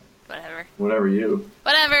 Anyway. Whatever.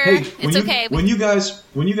 Hey, it's okay. When the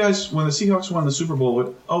Seahawks won the Super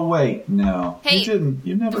Bowl, no. Hey, you didn't.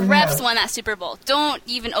 You never the have. refs won that Super Bowl. Don't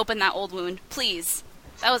even open that old wound, please.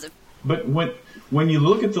 That was a... But when you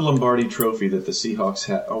look at the Lombardi Trophy that the Seahawks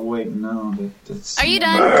had, that's... Are you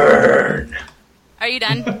done? Burn. Are you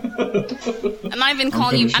done? I'm not even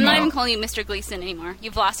calling you Mr. Gleason anymore.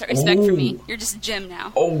 You've lost that respect for me. You're just Jim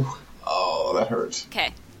now. Oh, that hurts.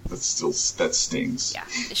 Okay. That stings. Yeah,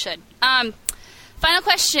 it should. Final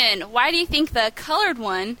question. Why do you think the colored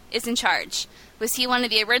one is in charge? Was he one of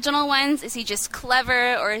the original ones? Is he just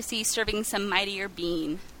clever, or is he serving some mightier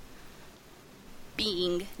being?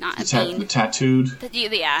 Being, not a being. The tattooed?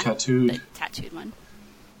 Tattooed. The tattooed one.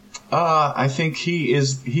 I think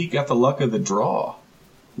he got the luck of the draw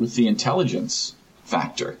with the intelligence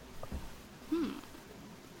factor.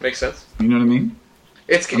 Makes sense. You know what I mean?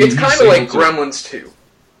 It's kind of like Gremlins 2.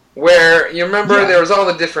 Where, you remember, there was all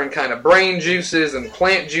the different kind of brain juices and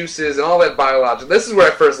plant juices and all that biological. This is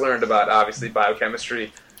where I first learned about, obviously,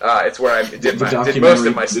 biochemistry. It's where I did most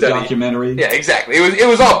of my study. The documentary? Yeah, exactly. It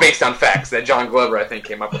was all based on facts that John Glover, I think,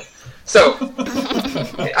 came up with. So,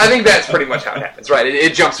 I think that's pretty much how it happens, right?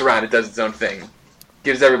 It jumps around, it does its own thing.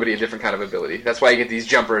 Gives everybody a different kind of ability. That's why you get these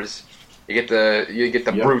jumpers. You get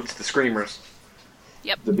the brutes, the screamers.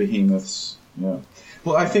 Yep. The behemoths, yeah.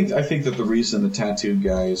 Well, I think that the reason the tattooed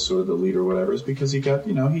guy is sort of the leader or whatever is because he got,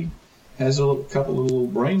 he has a couple of little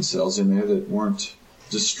brain cells in there that weren't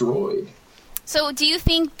destroyed. So do you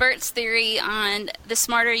think Bert's theory on the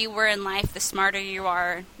smarter you were in life, the smarter you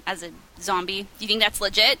are as a zombie, do you think that's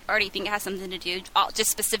legit, or do you think it has something to do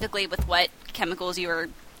just specifically with what chemicals you were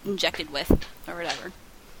injected with, or whatever?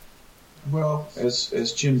 Well,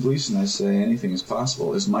 as Jim Gleason, I say anything is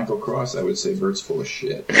possible. As Michael Cross, I would say Bert's full of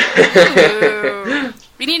shit. Ooh.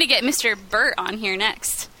 We need to get Mr. Bert on here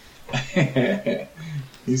next.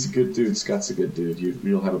 He's a good dude. Scott's a good dude.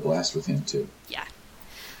 You'll have a blast with him, too. Yeah.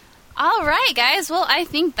 All right, guys. Well, I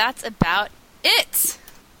think that's about it.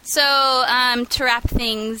 So, to wrap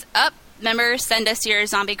things up, remember, send us your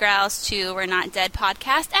zombie growls to we're not dead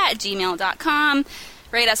podcast at gmail.com.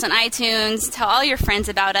 Rate us on iTunes. Tell all your friends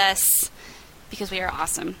about us, because we are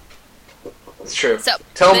awesome. It's true. So,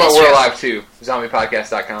 tell them about We're Alive too.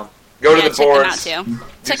 ZombiePodcast.com. Go to the boards. Check them out, too.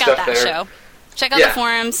 Do Check out that there. show. Check out the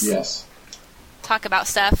forums. Yes. Talk about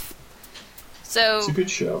stuff. So It's a good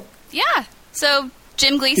show. Yeah. So,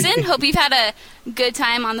 Jim Gleason, hope you've had a good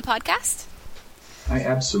time on the podcast. I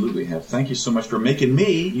absolutely have. Thank you so much for making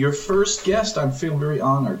me your first guest. I feel very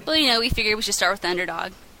honored. Well, we figured we should start with the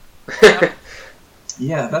underdog. So.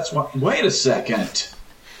 Yeah, that's what... Wait a second.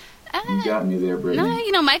 You got me there, Brittany.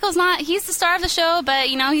 No, Michael's not... He's the star of the show, but,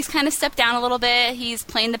 he's kind of stepped down a little bit. He's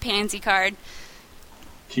playing the pansy card.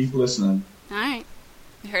 Keep listening. All right.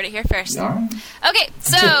 You heard it here first. All right. Okay,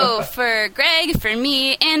 so for Greg, for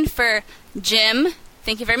me, and for Jim,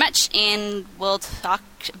 thank you very much, and we'll talk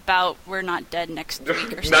about We're Not Dead next week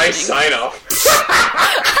or something. Nice sign-off.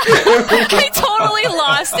 I totally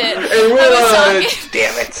lost it. And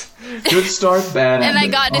damn it. Good start, bad And I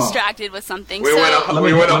ending. got distracted with something. We went a Let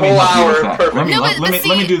me whole help you with hour. that. Perfect. Let me- No, but let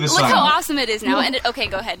me do the look how sign-off. awesome it is now. And okay,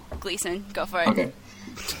 go ahead, Gleason. Go for it. Okay.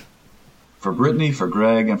 For Brittany, for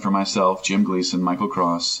Greg, and for myself, Jim Gleason, Michael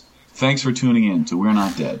Cross, thanks for tuning in to We're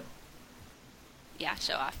Not Dead. Yeah,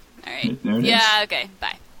 show off. All right. There it is. Yeah, okay,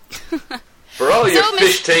 bye. For all your So,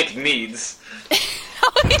 fish tank needs.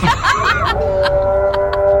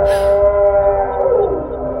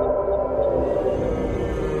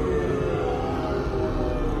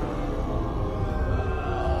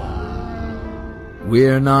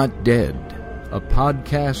 We're Not Dead, a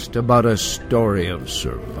podcast about a story of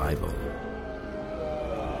survival.